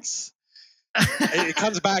 It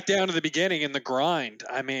comes back down to the beginning and the grind.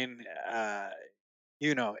 I mean,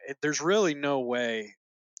 there's really no way.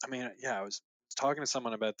 I mean, yeah, I was talking to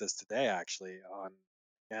someone about this today, actually.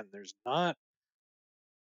 And there's not,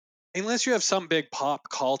 unless you have some big pop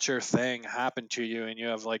culture thing happen to you and you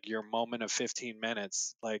have like your moment of 15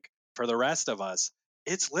 minutes, like for the rest of us,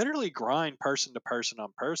 it's literally grind person to person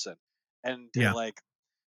on person. And to Yeah. like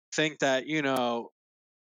think that,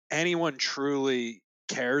 anyone truly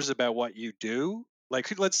cares about what you do.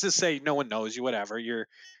 Like, let's just say no one knows you, whatever. You've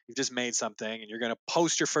just made something and you're going to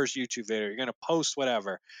post your first YouTube video. You're going to post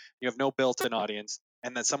whatever. You have no built-in audience,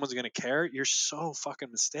 and that someone's going to care. You're so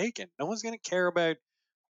fucking mistaken. No one's going to care about.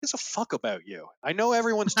 Gives a fuck about you. I know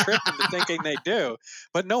everyone's tricked into thinking they do,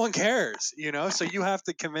 but no one cares. So you have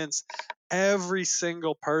to convince every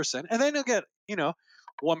single person, and then you'll get.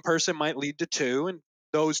 One person might lead to two, and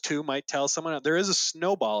those two might tell someone else. There is a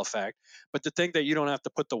snowball effect, but to think that you don't have to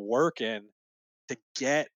put the work in to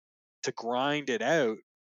get to grind it out,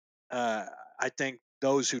 I think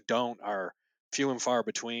those who don't are few and far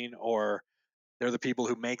between, or they're the people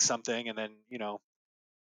who make something and then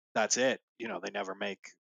that's it. They never make.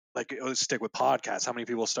 Like, let's stick with podcasts. How many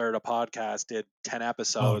people started a podcast, did 10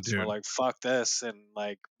 episodes, and were Dude. like, fuck this, and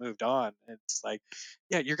like moved on? It's like,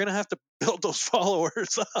 yeah, you're going to have to build those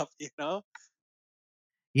followers up,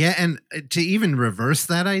 Yeah. And to even reverse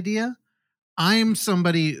that idea, I'm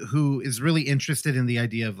somebody who is really interested in the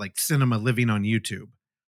idea of like cinema living on YouTube.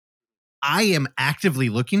 I am actively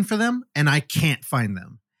looking for them and I can't find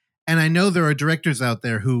them. And I know there are directors out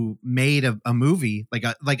there who made a movie, like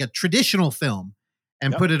a traditional film,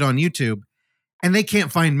 and Yep. put it on YouTube, and they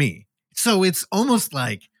can't find me. So it's almost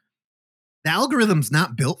like the algorithm's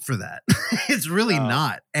not built for that. It's really No.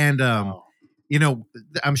 not. And No.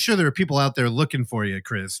 I'm sure there are people out there looking for you,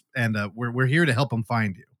 Chris, and we're here to help them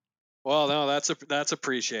find you. Well, no, that's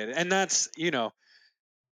appreciated. And that's,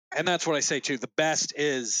 and that's what I say too. The best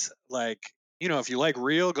is like, if you like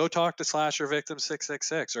real, go talk to Slasher Victim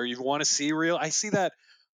 666, or you want to see real. I see that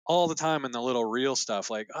all the time in the little real stuff.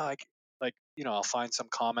 Like, I'll find some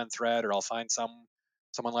comment thread, or I'll find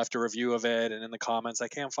someone left a review of it, and in the comments I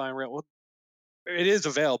can't find real. Well, it is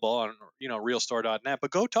available on realstore.net,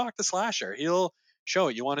 but go talk to Slasher. He'll show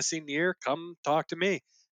it. You want to see Near? Come talk to me.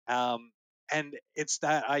 And it's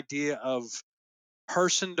that idea of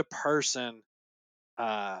person to person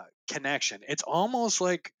connection. It's almost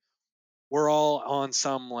like we're all on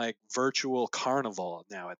some like virtual carnival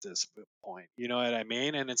now at this point. You know what I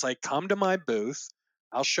mean? And it's like, come to my booth.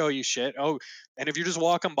 I'll show you shit. Oh, and if you're just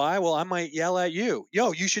walking by, well, I might yell at you.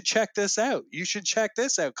 Yo, you should check this out. You should check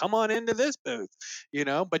this out. Come on into this booth,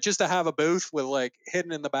 But just to have a booth with like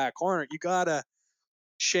hidden in the back corner, you gotta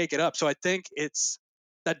shake it up. So I think it's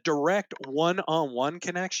that direct one-on-one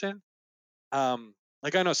connection.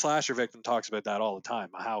 Like, I know Slasher Victim talks about that all the time,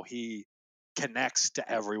 how he connects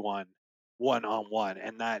to everyone one on one,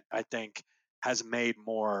 and that I think has made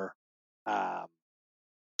more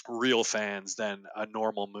real fans than a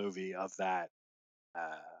normal movie of that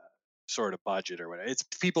sort of budget or whatever. It's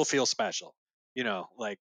people feel special,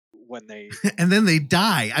 like when they And then they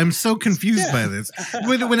die. I'm so confused by this.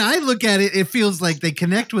 When I look at it, it feels like they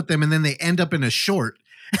connect with them and then they end up in a short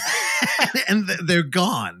and they're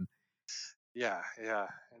gone. Yeah.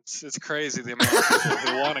 It's crazy the amount of people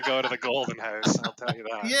who want to go to the Golden House. I'll tell you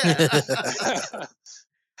that. Yeah.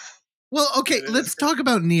 Well, okay, It is let's talk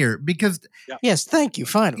about Near, because Yes, thank you.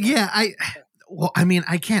 Finally. yeah,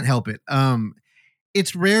 I can't help it.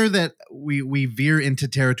 It's rare that we veer into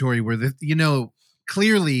territory where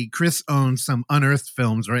clearly Chris owns some unearthed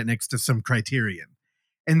films right next to some Criterion.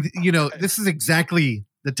 And this is exactly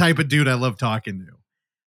the type of dude I love talking to.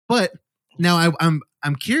 But now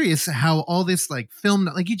I'm curious how all this like film,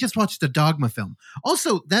 like you just watched a Dogma film.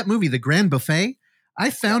 Also, that movie, The Grand Buffet, I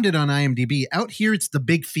found it on IMDb. Out here, it's The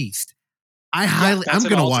Big Feast. Yeah, that's I'm an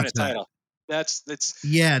gonna watch alternate that. title. That's it's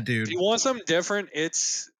Yeah, if dude. you want something different,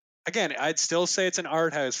 it's again, I'd still say it's an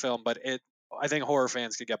art house film, but I think horror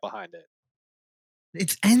fans could get behind it.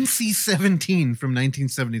 It's NC-17 from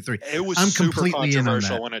 1973. It was I'm super completely in on that.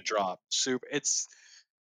 controversial when it dropped. Super, it's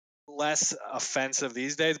less offensive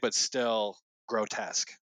these days, but still grotesque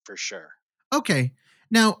for sure. Okay.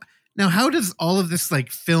 Now how does all of this like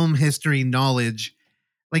film history knowledge,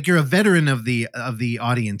 like you're a veteran of the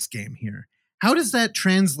audience game here. How does that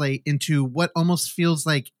translate into what almost feels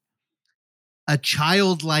like a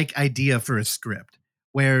childlike idea for a script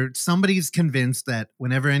where somebody's convinced that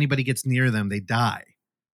whenever anybody gets near them, they die?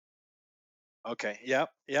 Okay. Yep.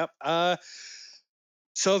 Yep.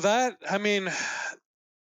 So that I mean,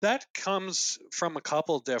 that comes from a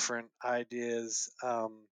couple different ideas.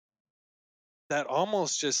 That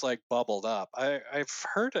almost just like bubbled up. I've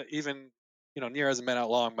heard it even, Nier hasn't been out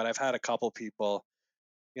long, but I've had a couple people,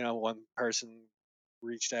 one person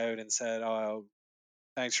reached out and said, "Oh,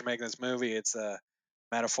 thanks for making this movie. It's a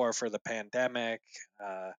metaphor for the pandemic."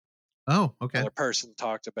 Oh, okay. Another person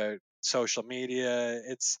talked about social media.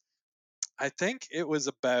 I think it was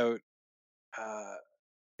about, uh,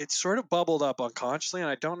 it sort of bubbled up unconsciously, and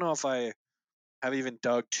I don't know if I have even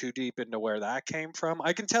dug too deep into where that came from.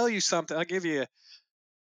 I can tell you something. I'll give you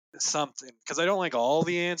something because I don't like all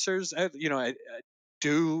the answers. I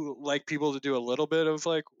do like people to do a little bit of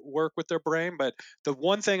like work with their brain, but the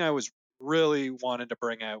one thing I was really wanted to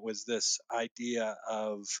bring out was this idea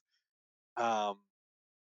of, um,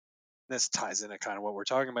 this ties into kind of what we're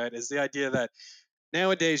talking about, is the idea that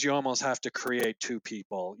nowadays you almost have to create two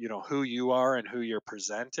people, who you are and who you're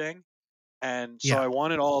presenting. And so Yeah. I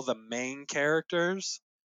wanted all the main characters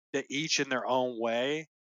to each in their own way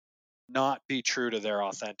not be true to their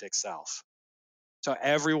authentic self. So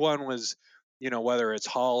everyone was, whether it's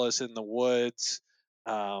Hollis in the woods,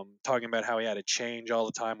 talking about how he had to change all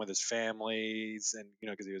the time with his families, and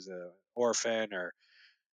because he was an orphan, or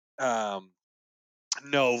um,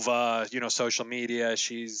 Nova, social media.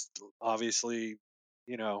 She's obviously,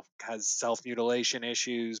 has self mutilation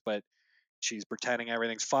issues, but she's pretending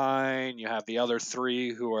everything's fine. You have the other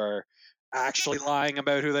three who are actually lying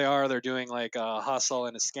about who they are. They're doing like a hustle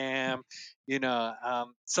and a scam,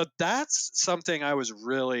 So that's something I was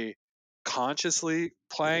really consciously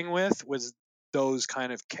playing with, was those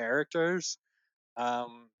kind of characters.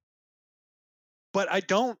 Um, but I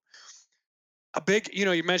don't a big, you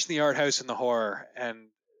mentioned the art house and the horror, and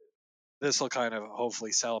this will kind of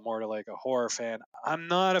hopefully sell more to like a horror fan. I'm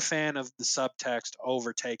not a fan of the subtext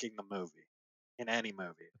overtaking the movie in any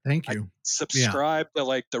movie. Thank I you. Yeah. subscribe to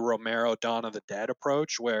like the Romero Dawn of the Dead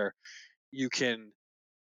approach, where you can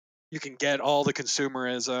get all the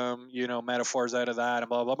consumerism, metaphors out of that and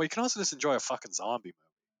blah blah, but you can also just enjoy a fucking zombie movie.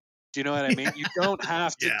 Do you know what I mean? You don't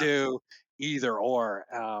have to Yeah. do either or.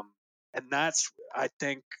 And that's, I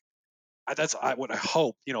think, that's what I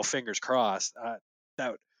hope, fingers crossed,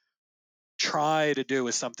 that try to do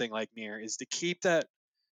with something like Near, is to keep that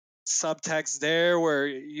subtext there where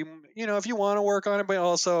if you want to work on it, but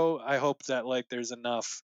also I hope that like there's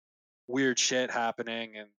enough weird shit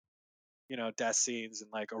happening, and death scenes and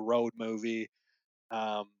like a road movie,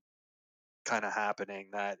 um kind of happening,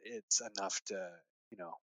 that it's enough to, you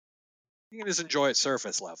know you can just enjoy it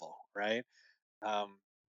surface level, right? um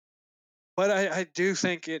but I do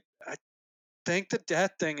think I think the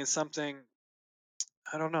death thing is something,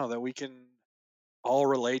 I don't know, that we can all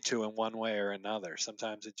relate to in one way or another.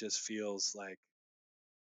 Sometimes it just feels like,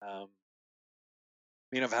 um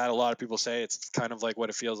I've had a lot of people say it's kind of like what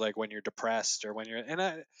it feels like when you're depressed, or when you're, and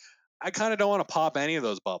I kind of don't want to pop any of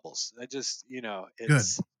those bubbles. I just, Good.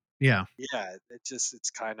 it's, Yeah. yeah, it's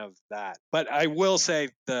kind of that. But I will say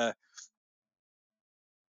the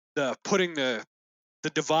putting the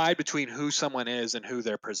divide between who someone is and who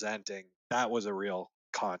they're presenting, that was a real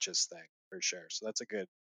conscious thing for sure. So that's a good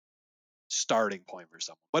starting point for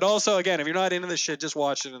someone. But also, again, if you're not into this shit, just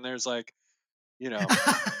watch it, and there's like, you know,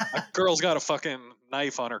 a girl's got a fucking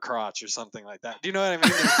knife on her crotch or something like that. Do you know what I mean?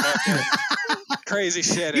 There's fucking crazy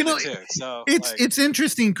shit You in know, it too. So it's like, it's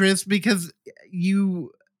interesting, Chris, because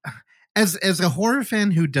you, as a horror fan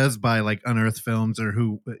who does buy like unearthed films, or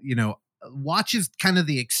who watches kind of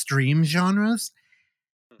the extreme genres,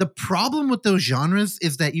 the problem with those genres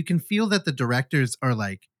is that you can feel that the directors are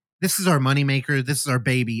like, this is our moneymaker, this is our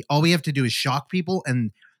baby, all we have to do is shock people,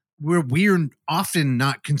 and we're often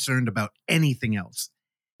not concerned about anything else.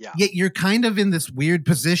 yeah, Yet you're kind of in this weird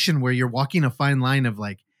position where you're walking a fine line of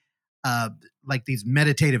uh like these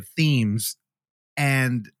meditative themes,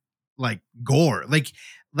 and like gore. Like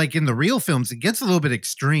in the real films, it gets a little bit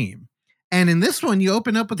extreme. And in this one, you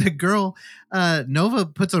open up with a girl, Nova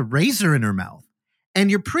puts a razor in her mouth. And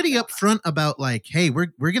you're pretty upfront about like, hey,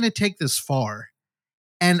 we're gonna take this far.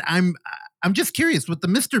 And I'm just curious with the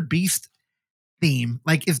Mr. Beast theme,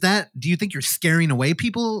 like do you think you're scaring away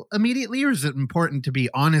people immediately, or is it important to be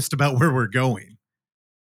honest about where we're going?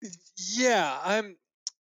 Yeah,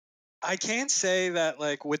 I can't say that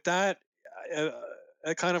like with that uh,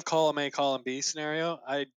 a kind of column A, column B scenario.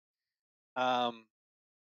 Um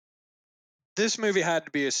this movie had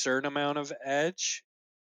to be a certain amount of edge.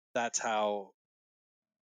 That's how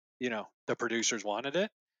the producers wanted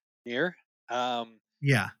it here. Um,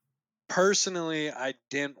 Yeah. Personally, I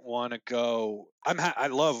didn't want to go. I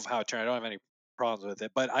love how it turned. I don't have any problems with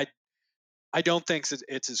it, but I don't think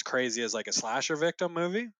it's as crazy as like a slasher victim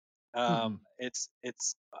movie. Mhm. It's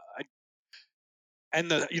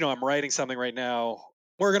and I'm writing something right now.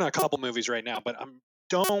 Working on a couple movies right now, but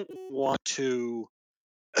don't want to.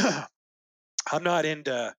 I'm not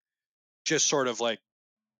into just sort of like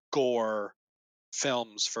gore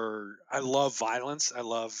films. I love violence. I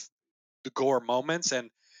love the gore moments, and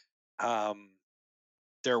um,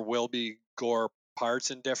 there will be gore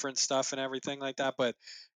parts and different stuff and everything like that. But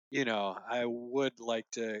I would like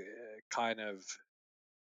to kind of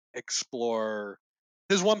explore.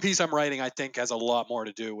 There's one piece I'm writing I think has a lot more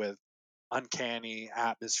to do with uncanny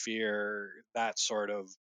atmosphere, that sort of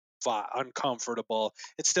uncomfortable.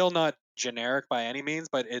 It's still not generic by any means,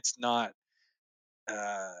 but it's not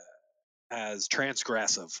uh, as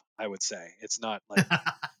transgressive. I would say it's not like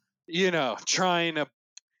trying to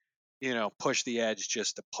push the edge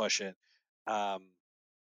just to push it. Um,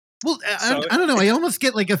 Well, so I don't know. I almost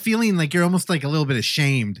get like a feeling like you're almost like a little bit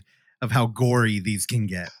ashamed of how gory these can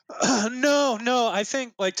get. no, I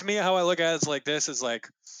think like to me how I look at it is like this is like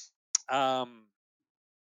um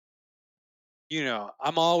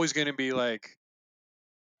I'm always going to be like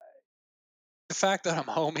the fact that I'm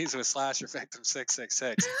homies with slasher victim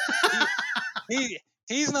 666. He he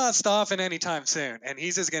he's not stopping anytime soon, and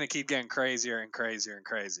he's just going to keep getting crazier and crazier and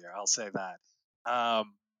crazier. I'll say that.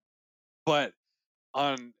 But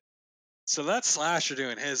on so that's slasher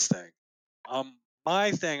doing his thing.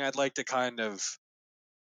 My thing I'd like to kind of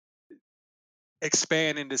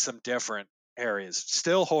expand into some different areas.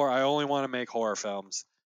 Still horror. I only want to make horror films.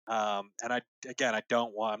 And I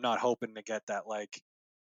don't want. I'm not hoping to get that like,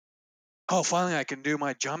 oh, finally I can do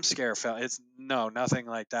my jump scare film. It's no, nothing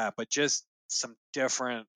like that. But just some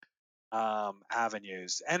different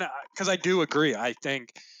avenues. And because I do agree,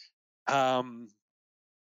 um,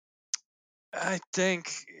 I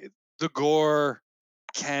think the gore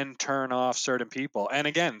can turn off certain people. And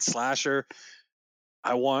again, slasher.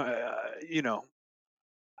 I want,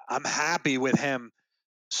 I'm happy with him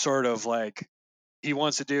sort of like he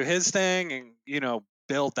wants to do his thing and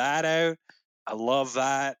build that out. I love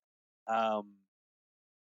that. Um,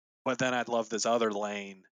 but then I'd love this other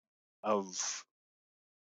lane of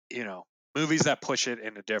you know movies that push it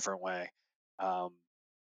in a different way.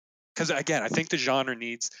 Because again, I think the genre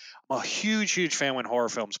needs. I'm a huge fan when horror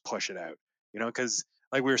films push it out. Because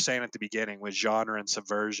like we were saying at the beginning with genre and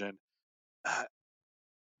subversion. Uh,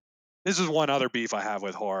 this is one other beef I have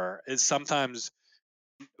with horror is sometimes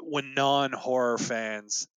when non-horror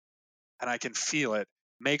fans and I can feel it,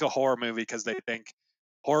 make a horror movie because they think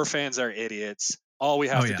horror fans are idiots. All we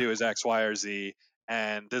Oh have to yeah. do is X, Y, or Z,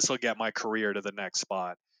 and this will get my career to the next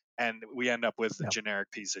spot. And we end up with a Yep.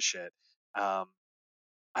 generic piece of shit. Um,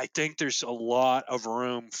 I think there's a lot of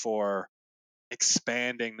room for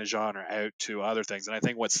expanding the genre out to other things. And I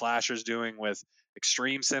think what Slasher's doing with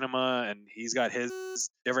extreme cinema, and he's got his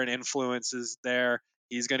different influences there,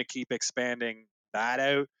 he's going to keep expanding that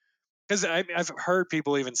out. Because I've heard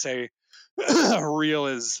people even say real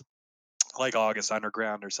is like August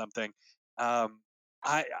Underground or something. Um,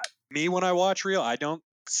 me when I watch real, I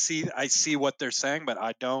see what they're saying, but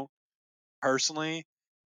I don't personally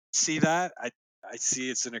see that. I see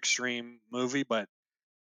it's an extreme movie, but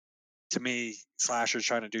to me, Slasher's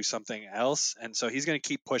trying to do something else, and so he's going to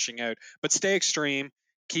keep pushing out, but stay extreme,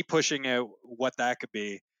 keep pushing out what that could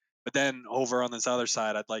be. But then over on this other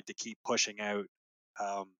side, I'd like to keep pushing out,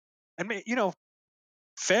 and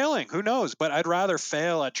failing. Who knows? But I'd rather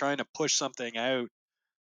fail at trying to push something out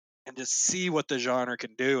and just see what the genre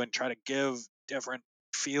can do and try to give different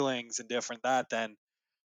feelings and different that than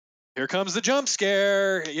here comes the jump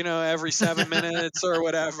scare, every 7 minutes or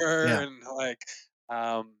whatever. Yeah. And like,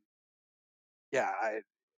 um, yeah,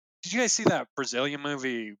 did you guys see that Brazilian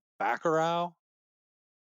movie Bacurau?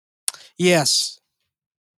 Yes.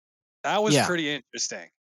 That was Yeah. pretty interesting.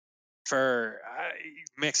 for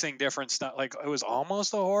mixing different stuff. Like it was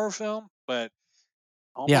almost a horror film, but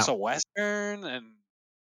Yeah. almost a western, and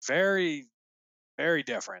very, very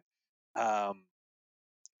different. Um,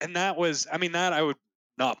 and that was, I mean, that I would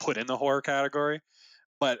not put in the horror category,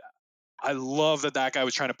 but I love that that guy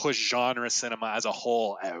was trying to push genre cinema as a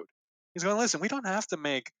whole out. He's going, listen, we don't have to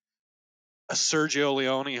make a Sergio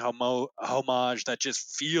Leone homage that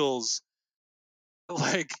just feels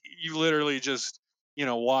like you literally just,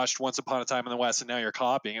 watched Once Upon a Time in the West and now you're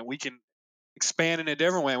copying it. We can expand in a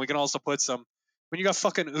different way. And we can also put some, when you got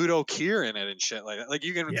fucking Udo Kier in it and shit like that, like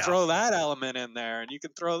you can Yeah. throw that element in there and you can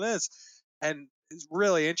throw this. And it's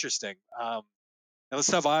really interesting. And the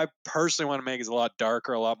stuff I personally want to make is a lot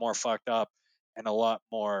darker, a lot more fucked up, and a lot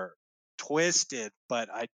more twisted. But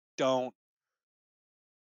I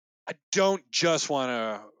don't just want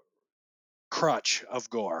a crutch of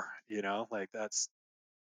gore, like that's.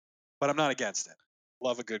 But I'm not against it.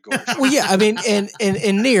 Love a good gore Well, scene. yeah, I mean,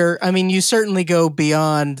 and near, I mean, you certainly go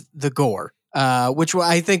beyond the gore, which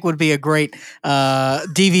I think would be a great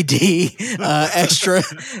DVD extra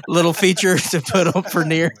little feature to put up for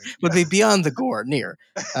near. Would be beyond the gore, near,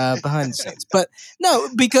 behind the scenes. But no,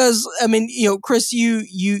 because I mean, Chris,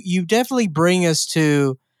 you definitely bring us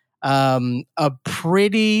to a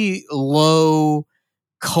pretty low,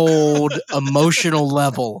 cold, emotional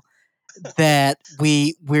level that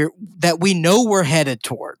we know we're headed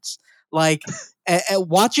towards. Like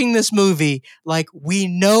watching this movie, like we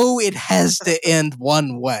know it has to end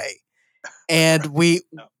one way, and we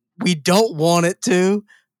don't want it to,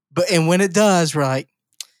 and when it does, we're like,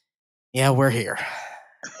 yeah, we're here,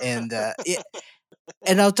 and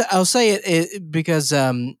and I'll say it because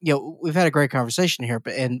we've had a great conversation here,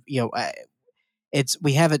 but it's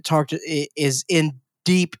we haven't talked is in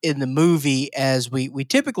deep in the movie as we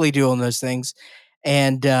typically do on those things,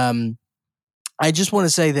 and I just want to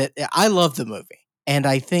say that I love the movie, and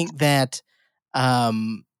I think that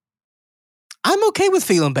um, I'm okay with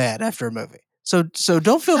feeling bad after a movie. So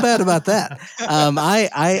don't feel bad about that. I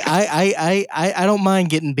don't mind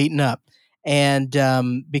getting beaten up, and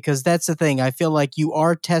because that's the thing, I feel like you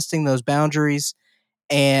are testing those boundaries,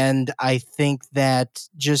 and I think that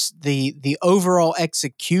just the overall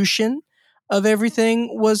execution of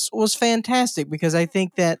everything was fantastic because I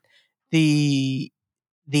think that the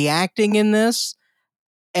the acting in this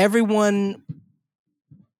everyone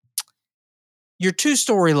your two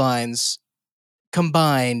storylines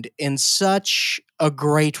combined in such a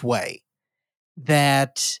great way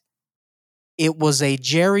that it was a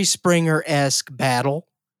Jerry Springer esque battle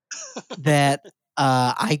that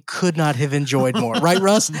I could not have enjoyed more. Right,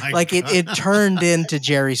 Russ? My Like it God. turned into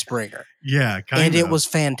Jerry Springer, Yeah, kind and of. it was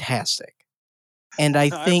fantastic. And I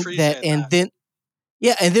I think that, appreciate and that. then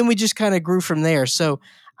yeah, and then we just kind of grew from there. So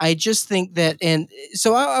I just think that, and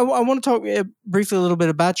so I want to talk briefly a little bit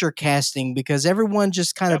about your casting because everyone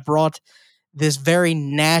just kind of Yep. brought this very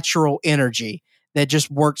natural energy that just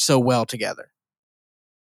worked so well together.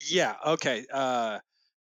 Yeah. Okay.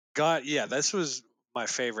 God. Yeah. This was my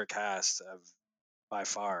favorite cast of by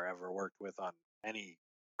far ever worked with on any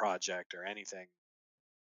project or anything.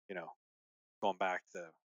 You know, going back to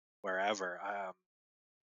wherever.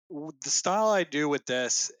 The style I do with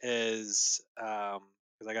this is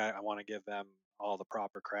because I want to give them all the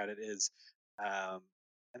proper credit is, um,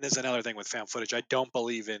 and this is another thing with found footage. I don't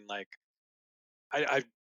believe in like I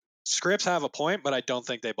scripts have a point, but I don't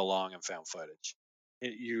think they belong in found footage.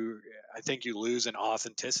 I think you lose in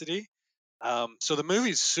authenticity. So the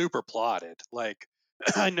movie's super plotted. Like,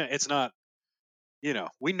 I know it's not.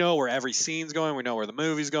 We know where every scene's going. We know where the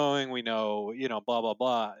movie's going. We know, blah blah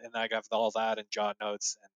blah. And I got all that in jot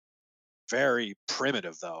notes. And very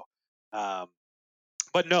primitive though. Um,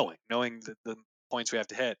 but knowing the points we have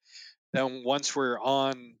to hit. Then once we're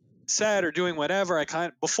on set or doing whatever,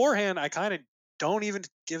 beforehand I kind of don't even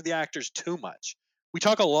give the actors too much. We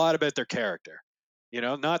talk a lot about their character,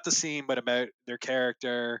 not the scene, but about their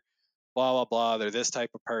character. Blah blah blah. They're this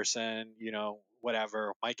type of person,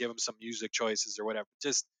 whatever. Might give them some music choices or whatever.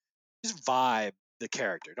 Just vibe the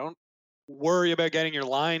character. Don't worry about getting your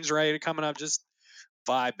lines right coming up. Just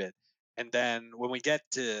vibe it. And then when we get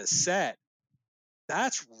to set,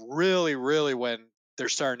 that's really, really when they're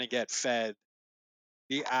starting to get fed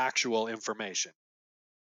the actual information.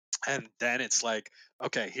 And then it's like,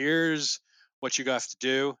 okay, here's what you have to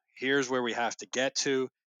do. Here's where we have to get to.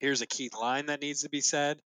 Here's a key line that needs to be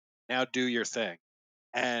said. Now do your thing.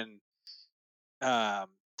 And um,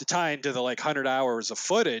 to tie into the like 100 hours of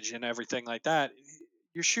footage and everything like that,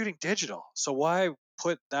 you're shooting digital. So why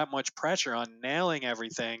put that much pressure on nailing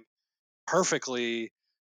everything perfectly?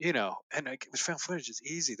 And like, with found footage, it's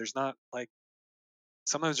easy. There's not like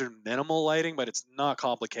sometimes there's minimal lighting, but it's not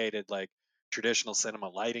complicated like traditional cinema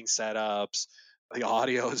lighting setups. The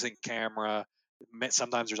audio is in camera.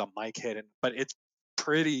 Sometimes there's a mic hidden, but it's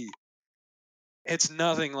pretty. It's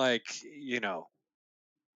nothing like,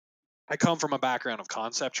 I come from a background of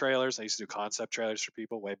concept trailers. I used to do concept trailers for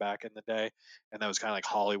people way back in the day, and that was kind of like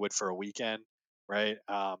Hollywood for a weekend, right?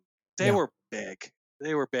 They Yeah. were big.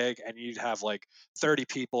 They were big, and you'd have like 30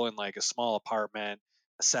 people in like a small apartment,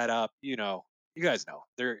 a setup. You guys know,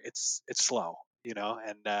 it's slow,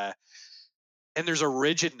 and there's a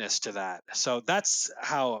rigidness to that. So that's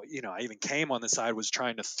how I even came on the side, was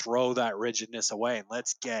trying to throw that rigidness away and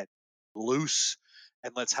let's get loose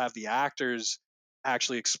and let's have the actors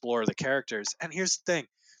actually explore the characters. And here's the thing: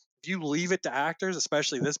 if you leave it to actors,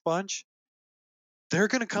 especially this bunch, they're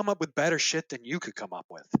going to come up with better shit than you could come up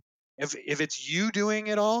with. If it's you doing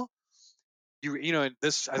it all,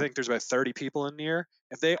 this, I think there's about 30 people in here.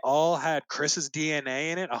 If they all had Chris's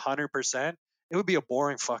DNA in it 100%, it would be a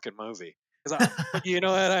boring fucking movie. But you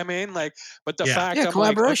know what I mean? Like, but the Yeah. fact Yeah, I'm like,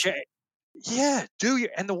 collaboration. okay, yeah, do you?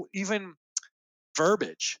 And even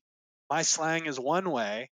verbiage, my slang is one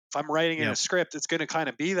way. If I'm writing in a Yep. script, it's going to kind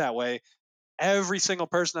of be that way. Every single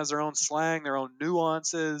person has their own slang, their own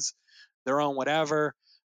nuances, their own whatever.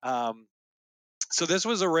 So this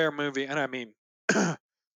was a rare movie, and I mean,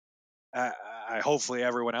 I hopefully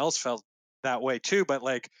everyone else felt that way too. But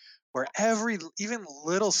like, where every even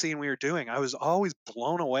little scene we were doing, I was always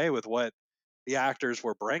blown away with what the actors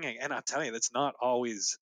were bringing. And I'm telling you, that's not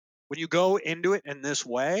always when you go into it in this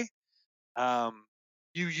way. Um,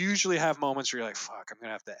 you usually have moments where you're like, "Fuck, I'm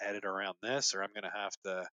gonna have to edit around this, or I'm gonna have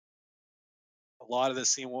to." A lot of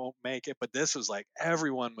this scene won't make it, but this was like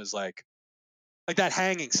everyone was like that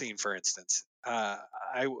hanging scene, for instance.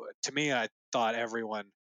 To me, I thought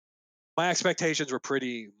everyone my expectations were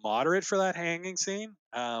pretty moderate for that hanging scene.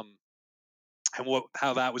 And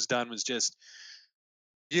how that was done was just,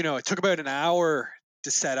 it took about an hour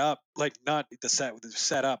to set up, like not the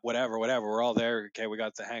set up, whatever. We're all there. Okay, we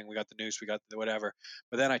got the hang, we got the noose, we got the whatever.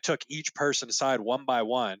 But then I took each person aside one by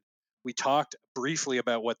one. We talked briefly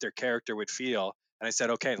about what their character would feel, and I said,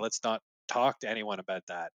 okay, let's not talk to anyone about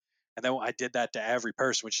that. And then I did that to every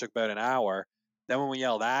person, which took about an hour. Then when we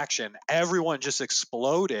yelled action, everyone just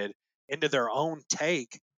exploded into their own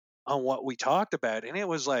take on what we talked about, and it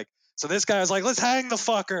was like, so this guy was like, let's hang the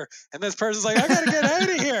fucker. And this person's like, I got to get out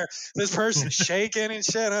of here. This person's shaking and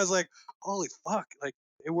shit. And I was like, holy fuck. Like,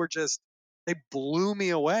 they blew me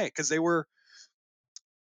away because it was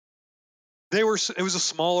a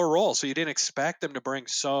smaller role. So you didn't expect them to bring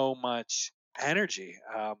so much energy.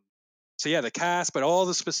 So yeah, the cast, but all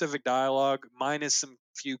the specific dialogue, minus some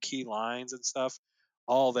few key lines and stuff,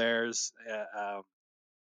 all theirs.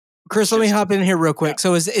 Chris, let me Just, hop in here real yeah. quick.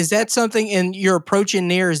 So is that something in your approach in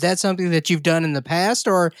Near? Is that something that you've done in the past,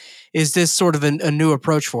 or is this sort of a new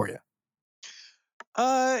approach for you?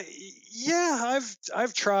 Yeah,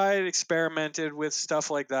 I've tried, experimented with stuff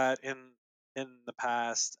like that in the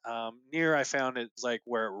past. Near, I found it like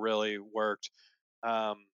where it really worked.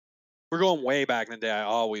 Um, we're going way back in the day. I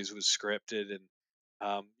always was scripted,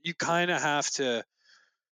 and you kind of have to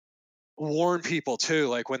warn people too.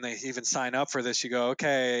 Like when they even sign up for this, you go,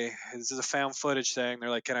 okay, this is a found footage thing.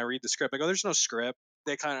 They're like, can I read the script? I go, there's no script.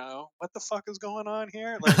 They kind of, what the fuck is going on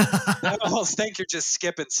here? Like, I almost think you're just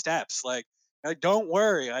skipping steps. Like, don't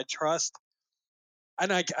worry, I trust,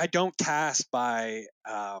 and I don't cast by.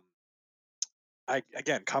 I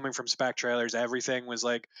again, coming from spec trailers, everything was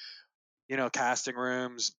like, casting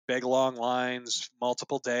rooms, big long lines,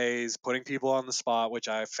 multiple days, putting people on the spot, which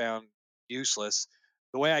I found useless.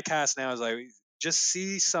 The way I cast now is I just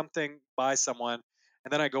see something by someone,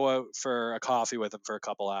 and then I go out for a coffee with them for a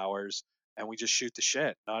couple hours, and we just shoot the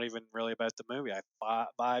shit. Not even really about the movie. I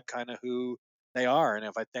vibe kind of who they are, and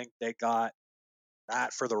if I think they got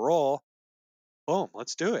that for the role, boom,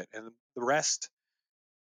 let's do it. And the rest,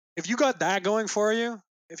 if you got that going for you,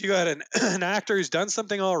 if you got an actor who's done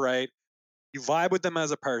something all right, you vibe with them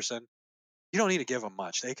as a person, you don't need to give them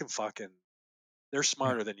much. They can they're Yeah.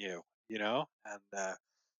 smarter than you. And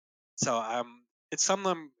so it's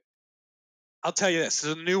something. I'll tell you this.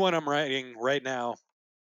 There's a new one I'm writing right now,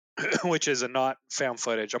 which is a not found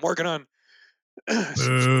footage. I'm working on.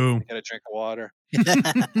 Excuse me. Boo. I get a drink of water.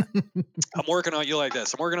 I'm working on you like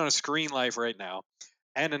this. I'm working on a screen life right now,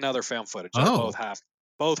 and another found footage. They're Oh,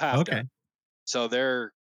 both half okay. done. So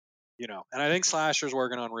they're and I think Slasher's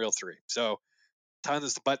working on Reel 3. So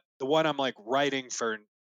tons, but the one I'm like writing for,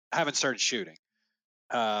 I haven't started shooting,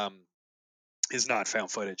 um, is not found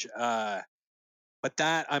footage. But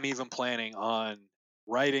that I'm even planning on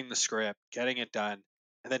writing the script, getting it done,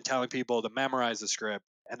 and then telling people to memorize the script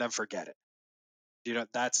and then forget it.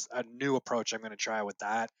 That's a new approach I'm going to try with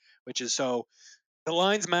that, which is so the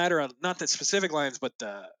lines matter, not the specific lines, but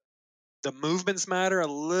the movements matter a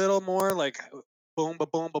little more, like boom, ba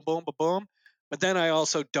boom, ba boom, ba boom. But then I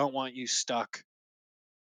also don't want you stuck.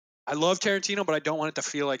 I love Tarantino, but I don't want it to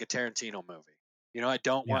feel like a Tarantino movie. I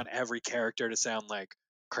don't Yeah. want every character to sound like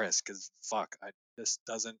Chris, because fuck, this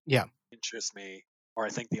doesn't Yeah. interest me, or I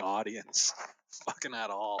think the audience fucking at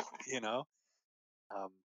all.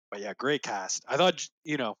 Um, but yeah, great cast. I thought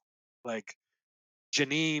like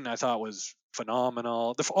Janine, I thought was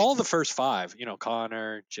phenomenal. All the first five,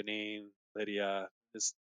 Connor, Janine, Lydia,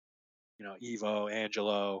 just Evo,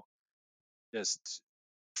 Angelo, just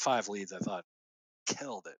five leads. I thought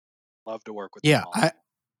killed it. Love to work with them Yeah, all.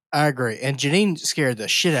 I agree. And Janine scared the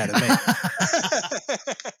shit out of me.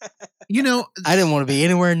 You know, I didn't want to be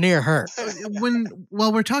anywhere near her.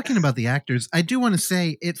 while we're talking about the actors, I do want to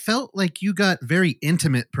say it felt like you got very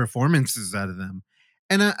intimate performances out of them.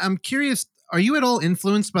 And I'm curious, are you at all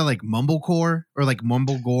influenced by like mumblecore or like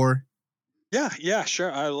mumblegore? Yeah,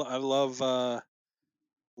 sure. I love a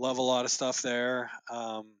lot of stuff there.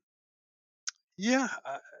 Yeah,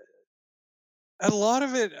 a lot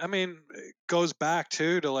of it. I mean, it goes back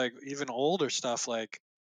to like even older stuff, like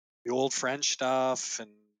the old French stuff and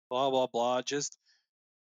blah blah blah.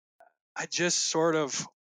 I just sort of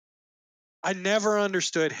I never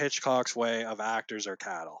understood Hitchcock's way of actors or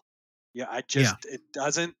cattle. Yeah, Yeah. it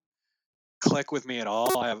doesn't click with me at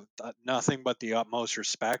all. I have nothing but the utmost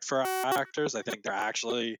respect for actors. I think they're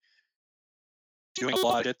actually doing a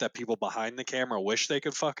lot of shit that people behind the camera wish they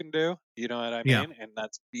could fucking do. You know what I Yeah. mean? And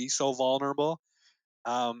that's be so vulnerable.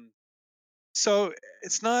 Um, so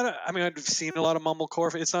it's not. I mean, I've seen a lot of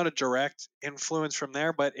mumblecore. It's not a direct influence from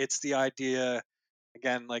there, but it's the idea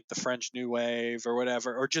again, like the French New Wave or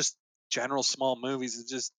whatever, or just general small movies.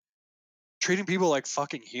 It's just treating people like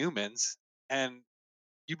fucking humans, and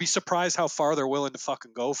you'd be surprised how far they're willing to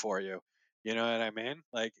fucking go for you. You know what I mean?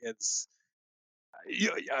 Like it's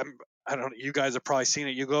I don't. You guys have probably seen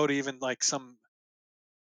it. You go to even like some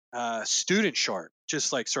student short,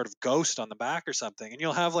 just like sort of Ghost on the back or something, and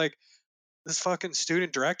you'll have like this fucking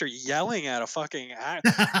student director yelling at a fucking act.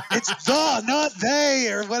 It's the, not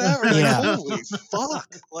they, or whatever. Like, Yeah. holy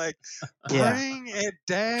fuck! Like, Yeah. bring it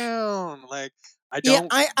down. Like, I Yeah,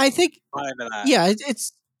 don't I think buy into that. yeah,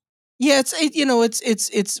 it's yeah,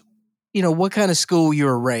 it's what kind of school you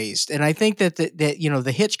were raised. And I think that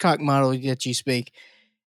the Hitchcock model that you speak,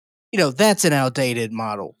 that's an outdated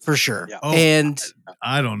model for sure. Yeah. Oh, And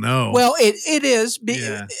I don't know. well, it is.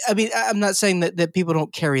 Yeah. I mean, I'm not saying that people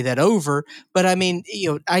don't carry that over, but I mean,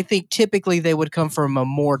 I think typically they would come from a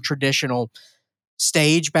more traditional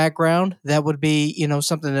stage background. That would be,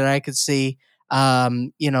 something that I could see.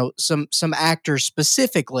 Some actors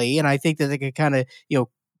specifically, and I think that they could kind of,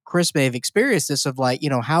 Chris may have experienced this of like,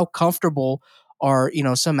 how comfortable are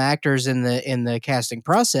some actors in the casting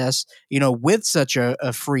process, with such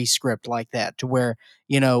a free script like that, to where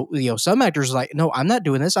some actors are like, no, I'm not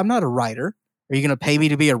doing this. I'm not a writer. Are you going to pay me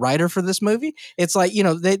to be a writer for this movie? It's like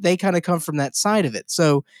they kind of come from that side of it.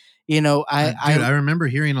 So Dude, I remember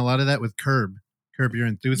hearing a lot of that with Curb Your yeah.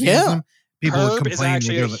 Enthusiasm. People would Curb is complain where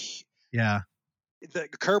actually they're like, yeah, the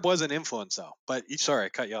Curb was an influence though. But sorry, I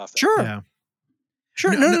cut you off there. Sure. yeah.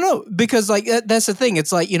 Sure. No, No, no, no, no. Because like that's the thing.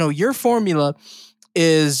 It's like, your formula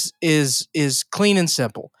is clean and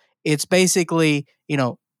simple. It's basically,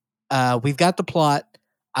 we've got the plot.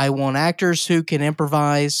 I want actors who can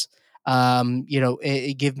improvise.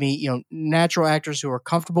 Give me, natural actors who are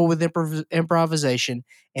comfortable with improvisation,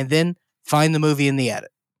 and then find the movie in the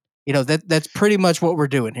edit. That's pretty much what we're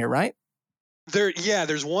doing here, right?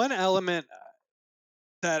 There's one element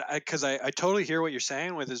that because I totally hear what you're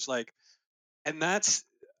saying with is like, and that's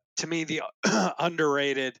to me the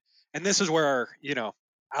underrated. And this is where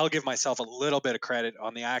I'll give myself a little bit of credit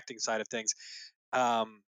on the acting side of things,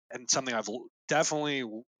 and something I've definitely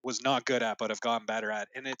was not good at, but I've gotten better at,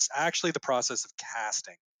 and it's actually the process of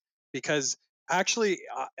casting. Because actually,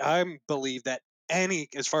 I believe that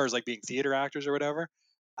as far as like being theater actors or whatever,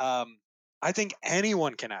 um, I think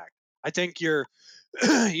anyone can act. I think your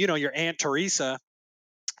Aunt Teresa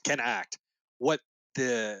can act. What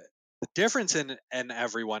the difference in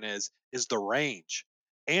everyone is the range.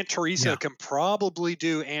 Aunt Teresa Yeah. can probably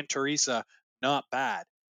do Aunt Teresa not bad.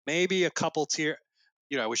 Maybe a couple tier.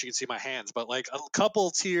 I wish you could see my hands, but like a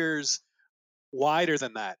couple tiers wider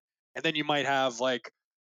than that. And then you might have like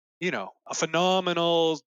a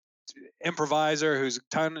phenomenal improviser who's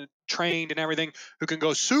trained and everything, who can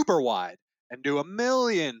go super wide and do a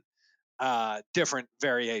million different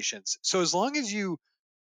variations. So as long as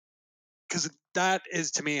because that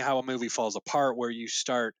is to me how a movie falls apart, where you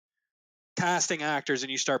start casting actors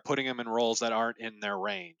and you start putting them in roles that aren't in their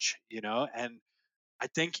range, and I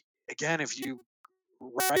think, again, if you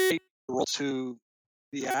write the role to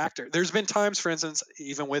the actor, there's been times, for instance,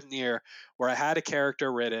 even with Nier, where I had a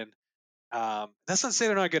character written. That's not to say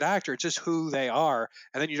they're not a good actor, it's just who they are,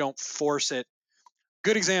 and then you don't force it.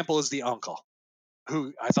 Good example is the uncle,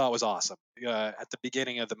 who I thought was awesome at the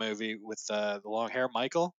beginning of the movie with the long hair,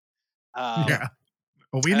 Michael. Yeah.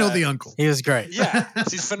 Well, we know uh, the uncle. He was great. yeah,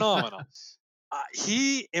 he's phenomenal.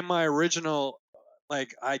 He, in my original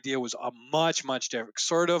idea, was a much different,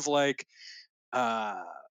 sort of like uh,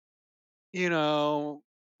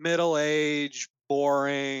 middle age,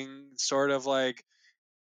 boring, sort of like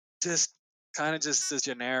just kind of just this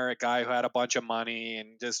generic guy who had a bunch of money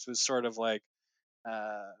and just was sort of like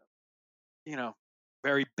uh, you know,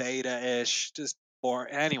 very beta-ish, just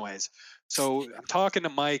boring. Anyways, so I'm talking to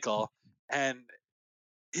Michael, and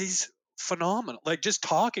he's phenomenal. Like, just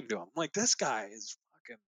talking to him, like, this guy is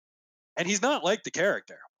fucking, and he's not like the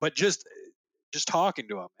character, but just talking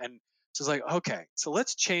to him, and so it's like, okay, so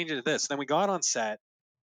let's change it to this. Then we got on set.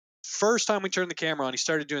 First time we turned the camera on, he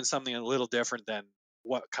started doing something a little different than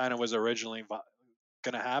what kind of was originally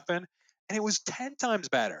going to happen, and it was 10 times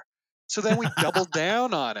better. So then we doubled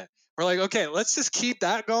down on it. We're like, okay, let's just keep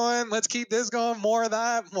that going. Let's keep this going. More of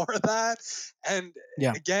that, more of that. And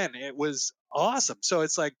Yeah. again, it was awesome. So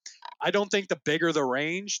it's like, I don't think the bigger the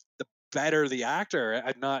range, the better the actor.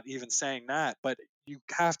 I'm not even saying that, but you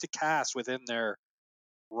have to cast within their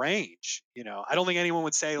range. I don't think anyone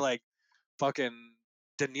would say like fucking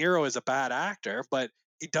De Niro is a bad actor, but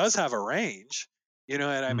he does have a range. You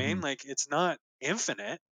know what I mean? Like, it's not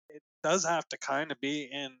infinite. It does have to kind of be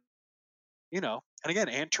in, and again,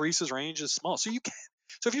 Aunt Teresa's range is small. So you can,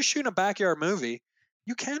 so if you're shooting a backyard movie,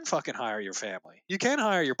 you can fucking hire your family. You can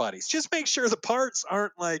hire your buddies. Just make sure the parts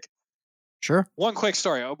aren't like, Sure. one quick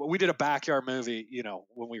story. We did a backyard movie,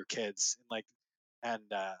 when we were kids and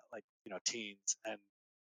teens. And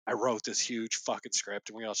I wrote this huge fucking script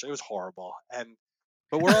and it was horrible.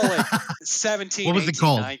 But we're all like 17, What was 18, it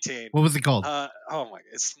called? 19. What was it called? Oh my,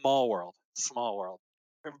 it's Small World. Small World.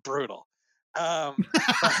 Brutal. But,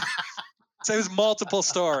 so it was multiple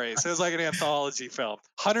stories. It was like an anthology film.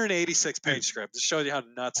 186 page script. Just showed you how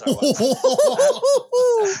nuts I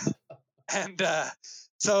was. And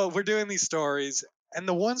so we're doing these stories. And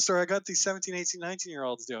the one story I got these 17, 18,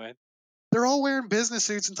 19-year-olds doing, they're all wearing business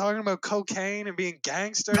suits and talking about cocaine and being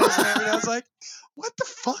gangsters and everything. I was like, what the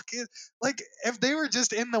fuck is, like, if they were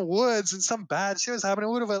just in the woods and some bad shit was happening,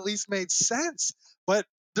 it would have at least made sense. But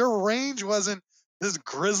their range wasn't this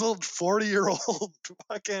grizzled 40-year-old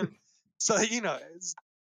fucking, so, it's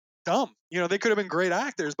dumb. They could have been great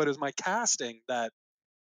actors, but it was my casting that,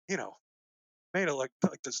 made it like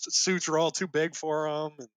the suits were all too big for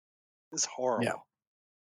them. And it's horrible. Yeah.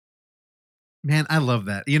 Man, I love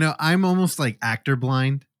that. I'm almost like actor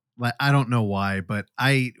blind. Like, I don't know why, but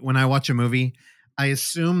when I watch a movie, I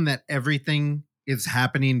assume that everything is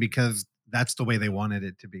happening because that's the way they wanted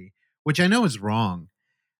it to be, which I know is wrong.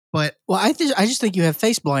 But Well, I just think you have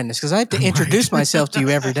face blindness because I have to introduce myself to you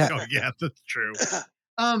every day. Oh, yeah, that's true.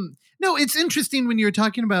 No, it's interesting when you were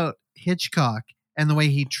talking about Hitchcock and the way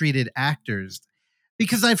he treated actors,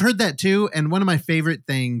 because I've heard that too. And one of my favorite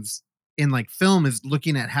things in like film is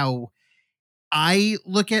looking at how I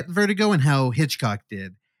look at Vertigo and how Hitchcock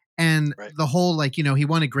did. And Right. the whole, like, he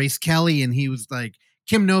wanted Grace Kelly and he was like,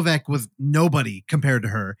 Kim Novak was nobody compared to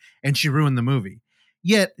her and she ruined the movie.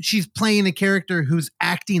 Yet she's playing a character who's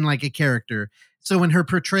acting like a character. So when her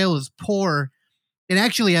portrayal is poor, it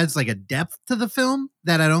actually adds like a depth to the film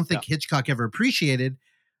that I don't think Hitchcock ever appreciated.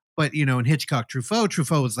 But, in Hitchcock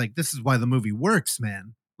Truffaut was like, this is why the movie works,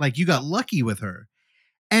 man. Like, you got lucky with her.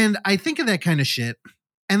 And I think of that kind of shit.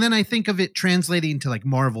 And then I think of it translating to like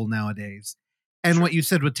Marvel nowadays. And what you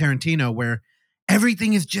said with Tarantino, where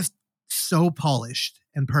everything is just so polished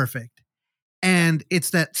and perfect. And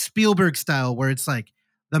it's that Spielberg style where it's like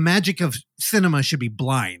the magic of cinema should be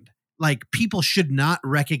blind. Like, people should not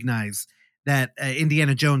recognize that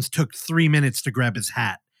Indiana Jones took 3 minutes to grab his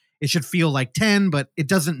hat. It should feel like 10, but it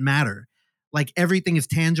doesn't matter. Like, everything is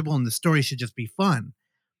tangible and the story should just be fun.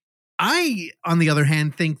 I, on the other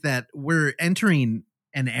hand, think that we're entering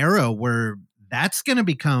an era where that's going to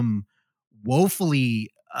become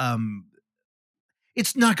woefully,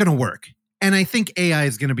 it's not going to work. And I think AI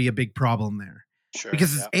is going to be a big problem there. Sure.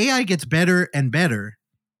 Because as AI gets better and better,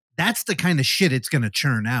 that's the kind of shit it's going to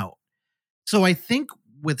churn out. So I think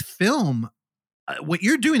with film, what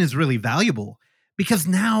you're doing is really valuable because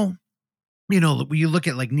now, when you look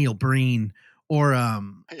at like Neil Breen or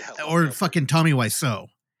fucking Tommy Wiseau,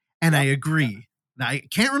 and I agree. Now, I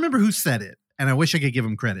can't remember who said it, and I wish I could give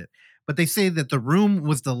him credit, but they say that The Room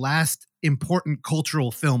was the last important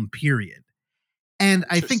cultural film, period. And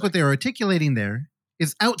I think what they're articulating there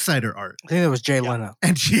is outsider art. I think that was Jay Leno.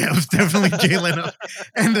 And yeah, it was definitely Jay Leno.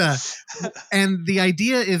 And the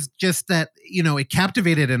idea is just that, it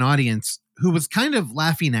captivated an audience who was kind of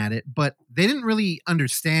laughing at it, but they didn't really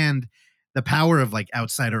understand the power of like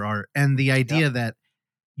outsider art and the idea that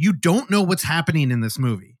you don't know what's happening in this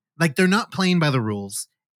movie. Like they're not playing by the rules.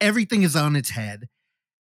 Everything is on its head.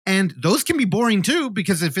 And those can be boring too,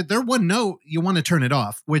 because if they're one note, you want to turn it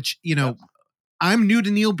off, which, I'm new to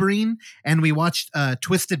Neil Breen, and we watched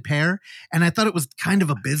Twisted Pair, and I thought it was kind of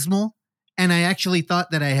abysmal. And I actually thought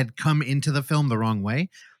that I had come into the film the wrong way.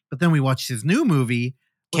 But then we watched his new movie,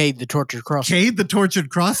 Cade the Tortured Crossing. Cade the Tortured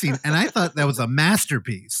Crossing, and I thought that was a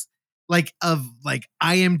masterpiece, of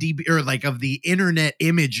IMDb or of the internet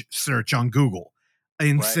image search on Google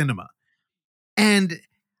in cinema. And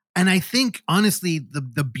I think honestly,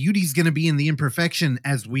 the beauty's going to be in the imperfection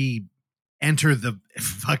as we enter the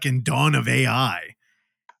fucking dawn of AI.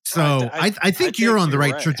 So I think you're on the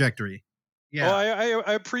right trajectory. Yeah. Well,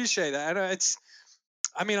 I appreciate that.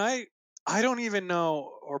 I don't even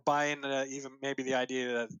know or buy into even maybe the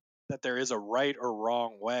idea that there is a right or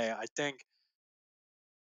wrong way. I think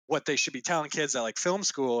what they should be telling kids at like film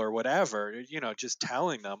school or whatever, just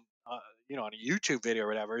telling them, on a YouTube video or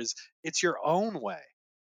whatever, is it's your own way.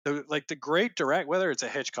 The great direct, whether it's a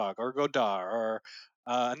Hitchcock or Godard or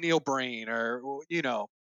Neil Breen or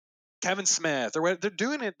Kevin Smith or what, they're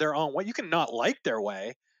doing it their own way. You can not like their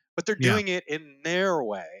way, but they're doing it in their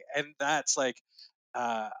way, and that's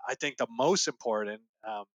I think the most important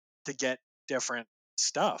to get different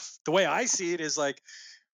stuff. The way I see it is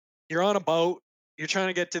you're on a boat, you're trying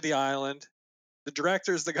to get to the island. The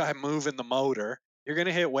director's the guy moving the motor. You're going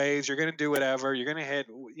to hit waves. You're going to do whatever. You're going to hit,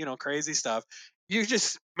 crazy stuff. You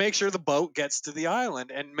just make sure the boat gets to the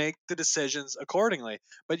island and make the decisions accordingly.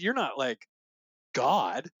 But you're not like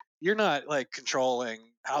God. You're not controlling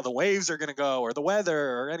how the waves are going to go or the weather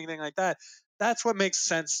or anything like that. That's what makes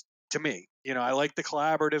sense to me. I like the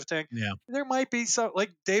collaborative thing. Yeah. There might be some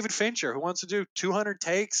like David Fincher who wants to do 200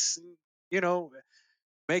 takes, and,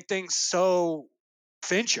 make things so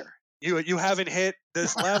Fincher. You haven't hit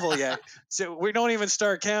this level yet, so we don't even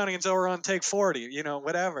start counting until we're on take 40.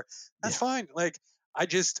 Whatever. That's fine.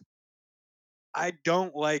 I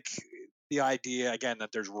don't like the idea again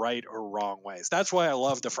that there's right or wrong ways. That's why I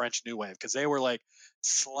love the French New Wave, because they were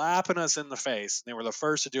slapping us in the face. They were the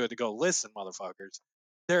first to do it, to go, listen, motherfuckers,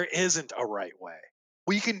 there isn't a right way.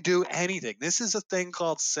 We can do anything. This is a thing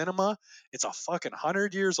called cinema. It's a fucking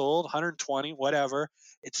 100 years old, 120, whatever.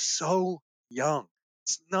 It's so young.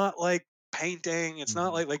 It's not like painting. It's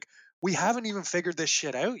not like we haven't even figured this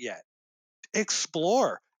shit out yet.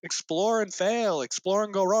 Explore and fail, explore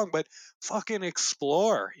and go wrong, but fucking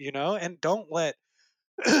explore, and don't let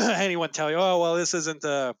anyone tell you, oh, well, this isn't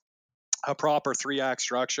a proper 3-act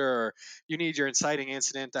structure, or you need your inciting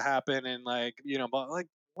incident to happen. And but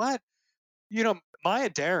what? Maya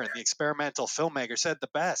Deren, the experimental filmmaker, said the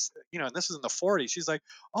best, and this is in the 40s. She's like,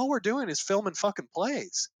 all we're doing is filming fucking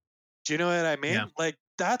plays. Do you know what I mean? Yeah.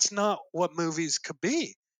 That's not what movies could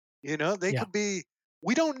be. They could be,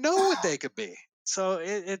 we don't know what they could be. So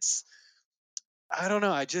it's, I don't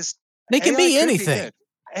know. They can be anything.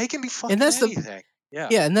 It can be fucking and that's anything. Yeah,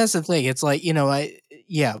 and that's the thing. It's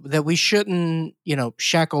that we shouldn't,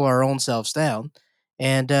 shackle our own selves down.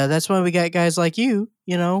 And that's why we got guys like you,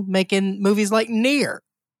 making movies like Near.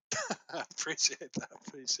 I appreciate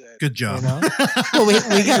that. Good job. Well,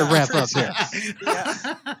 we got to wrap up here.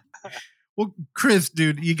 Yeah. Well, Chris,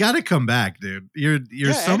 dude, you got to come back, dude.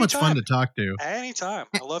 You're so much fun to talk to. Anytime.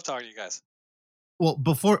 I love talking to you guys. Well,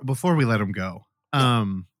 before we let him go,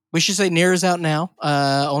 we should say Near is out now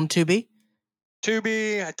on Tubi.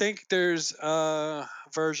 Tubi, I think there's a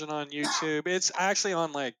version on YouTube. It's actually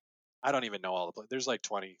on I don't even know all the places. There's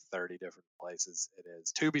 20, 30 different places it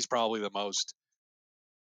is. Tubi's probably the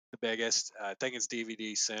biggest. I think it's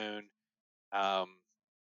DVD soon.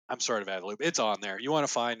 I'm sort of out of the loop. It's on there. You want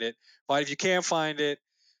to find it. But if you can't find it,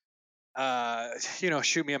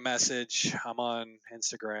 shoot me a message. I'm on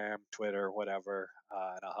Instagram, Twitter, whatever,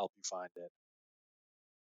 and I'll help you find it.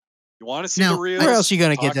 You want to see the reels? Where else are you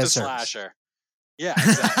going to get that Slasher? Yeah,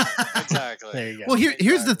 exactly. There you go. Well,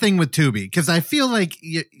 here's the thing with Tubi, because I feel like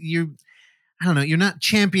you I don't know, you're not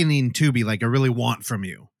championing Tubi like I really want from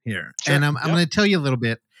you here. Sure. And I'm going to tell you a little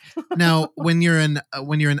bit. Now, when you're an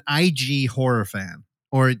IG horror fan,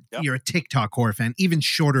 or you're a TikTok horror fan, even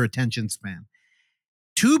shorter attention span,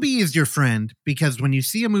 Tubi is your friend, because when you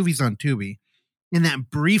see a movie's on Tubi, in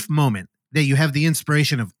that brief moment that you have the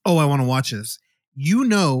inspiration of, oh, I want to watch this, you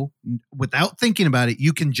know, without thinking about it,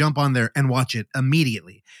 you can jump on there and watch it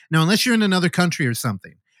immediately. Now, unless you're in another country or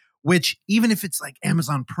something, which even if it's like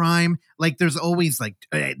Amazon Prime, like there's always like,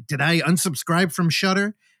 did I unsubscribe from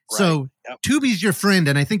Shudder? Right. So Yep. Tubi's your friend,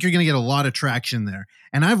 and I think you're going to get a lot of traction there.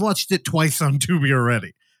 And I've watched it twice on Tubi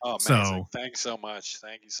already. Oh, amazing. So, thanks so much.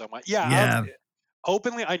 Thank you so much. Yeah. Yeah.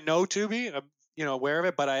 Openly, I know Tubi. I'm, aware of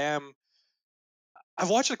it, but I've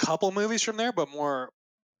watched a couple movies from there, but more,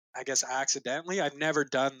 I guess, accidentally. I've never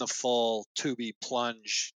done the full Tubi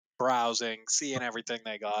plunge browsing, seeing everything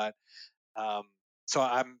they got. So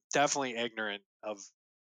I'm definitely ignorant of,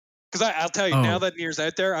 because I'll tell you, now that Nier's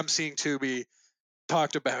out there, I'm seeing Tubi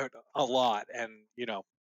talked about a lot, and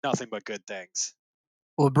nothing but good things.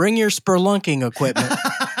 Well, bring your spelunking equipment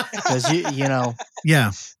because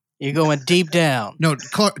Yeah. you're going deep down. No,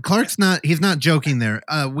 Clark's not. He's not joking there.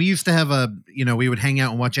 We used to have we would hang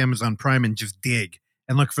out and watch Amazon Prime and just dig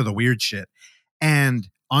and look for the weird shit. And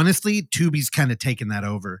honestly, Tubi's kind of taken that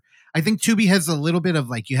over. I think Tubi has a little bit of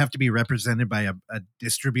like, you have to be represented by a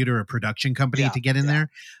distributor, a production company to get in there,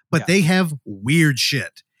 but they have weird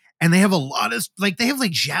shit. And they have a lot of they have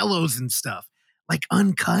like giallos and stuff, like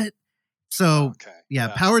uncut. So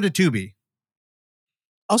power to Tubi.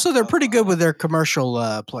 Also, they're pretty good with their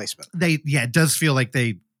commercial placement. It does feel like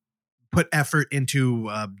they put effort into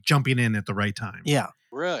jumping in at the right time. Yeah.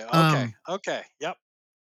 Really? Okay. Okay. Yep.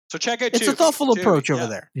 So check out It's a thoughtful approach over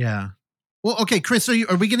there. Yeah. Well, okay, Chris,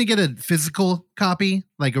 are we going to get a physical copy?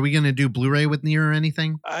 Like, are we going to do Blu-ray with Nier or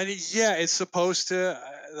anything? Yeah, it's supposed to.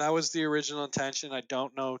 That was the original intention. I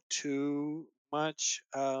don't know too much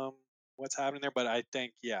what's happening there, but I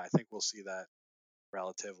think we'll see that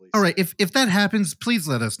relatively All soon. right, if that happens, please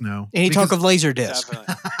let us know. Any talk of Laserdisc?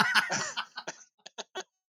 Definitely.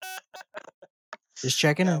 Just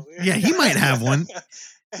checking in. Yeah, he might have one.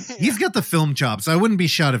 He's got the film chops. I wouldn't be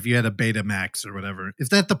shocked if you had a Betamax or whatever. Is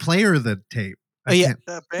that the player or the tape? Yeah.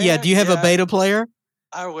 Do you have a beta player?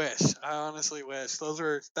 I wish. I honestly wish.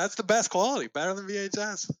 That's the best quality. Better than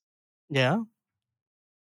VHS. Yeah.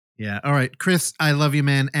 Yeah. All right, Chris, I love you,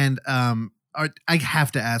 man. And I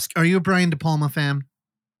have to ask, are you a Brian De Palma fan?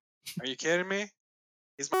 Are you kidding me?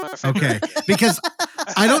 He's my favorite. Okay. Because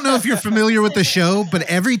I don't know if you're familiar with the show, but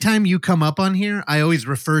every time you come up on here, I always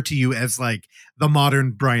refer to you as like the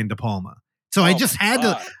modern Brian De Palma. So I just had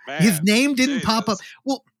to. Man. His name didn't pop up.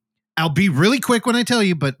 Well, I'll be really quick when I tell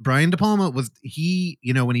you, but Brian De Palma when he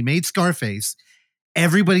made Scarface,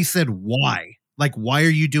 everybody said, why? Like, why are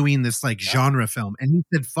you doing this like genre film? And he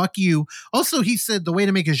said, fuck you. Also, he said the way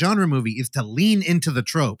to make a genre movie is to lean into the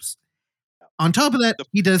tropes. On top of that,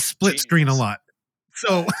 he does split screen a lot.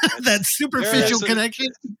 So that superficial connection.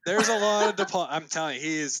 There's a lot of De Palma. I'm telling you,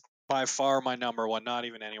 he is by far my number one. Not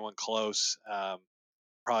even anyone close.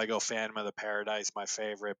 Probably go Phantom of the Paradise, my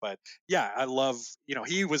favorite. But yeah, I love.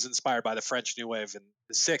 He was inspired by the French New Wave in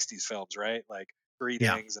the '60s films, right? Like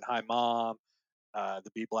Greetings and Hi Mom,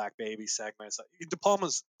 the Be Black Baby segments. De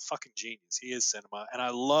Palma's fucking genius. He is cinema, and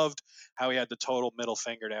I loved how he had the total middle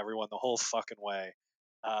finger to everyone the whole fucking way.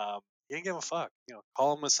 He didn't give a fuck.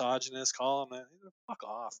 Call him misogynist, call him fuck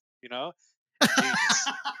off.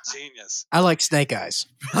 Genius. I like Snake Eyes.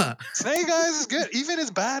 Snake Eyes is good. Even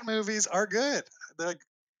his bad movies are good.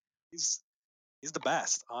 He's the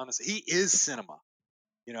best. Honestly, he is cinema.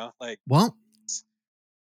 Well,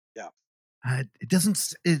 yeah. It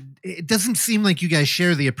doesn't seem like you guys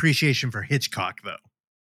share the appreciation for Hitchcock, though.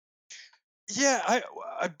 Yeah, I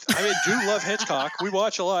do love Hitchcock. We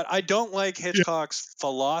watch a lot. I don't like Hitchcock's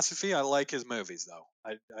philosophy. I like his movies, though.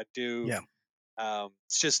 I do. Yeah.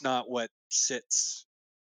 It's just not what sits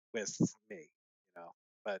with me,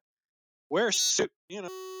 But wear a suit,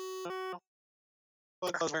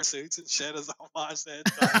 wear suits and shit as a homage to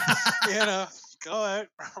Hitchcock. Go out,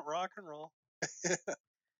 rock and roll.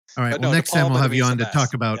 All right. Well, next time we'll have you on to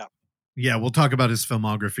talk about. Yeah, we'll talk about his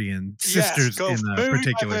filmography and Sisters in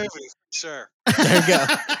particular. Sure. There you go.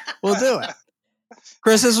 We'll do it.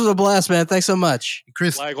 Chris, this was a blast, man. Thanks so much.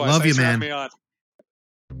 Chris, likewise. Love Thanks you, man. For having me on.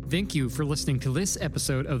 Thank you for listening to this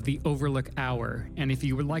episode of the Overlook Hour. And if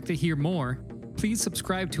you would like to hear more, please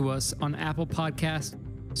subscribe to us on Apple Podcasts,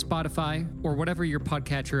 Spotify, or whatever your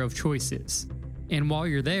podcatcher of choice is. And while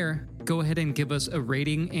you're there, go ahead and give us a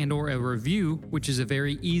rating and or a review, which is a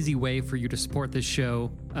very easy way for you to support this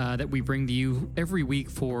show that we bring to you every week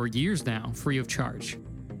for years now, free of charge.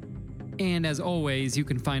 And as always, you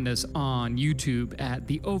can find us on YouTube at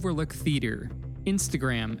The Overlook Theater,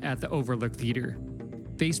 Instagram at The Overlook Theater,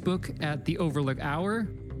 Facebook at The Overlook Hour,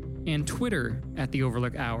 and Twitter at The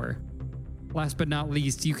Overlook Hour. Last but not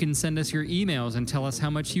least, you can send us your emails and tell us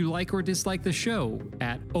how much you like or dislike the show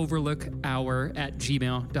at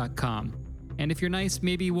overlookhour@gmail.com. And if you're nice,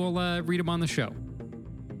 maybe we'll read them on the show.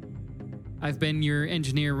 I've been your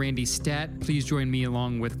engineer, Randy Stat. Please join me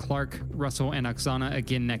along with Clark, Russell, and Oksana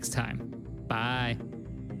again next time. Bye.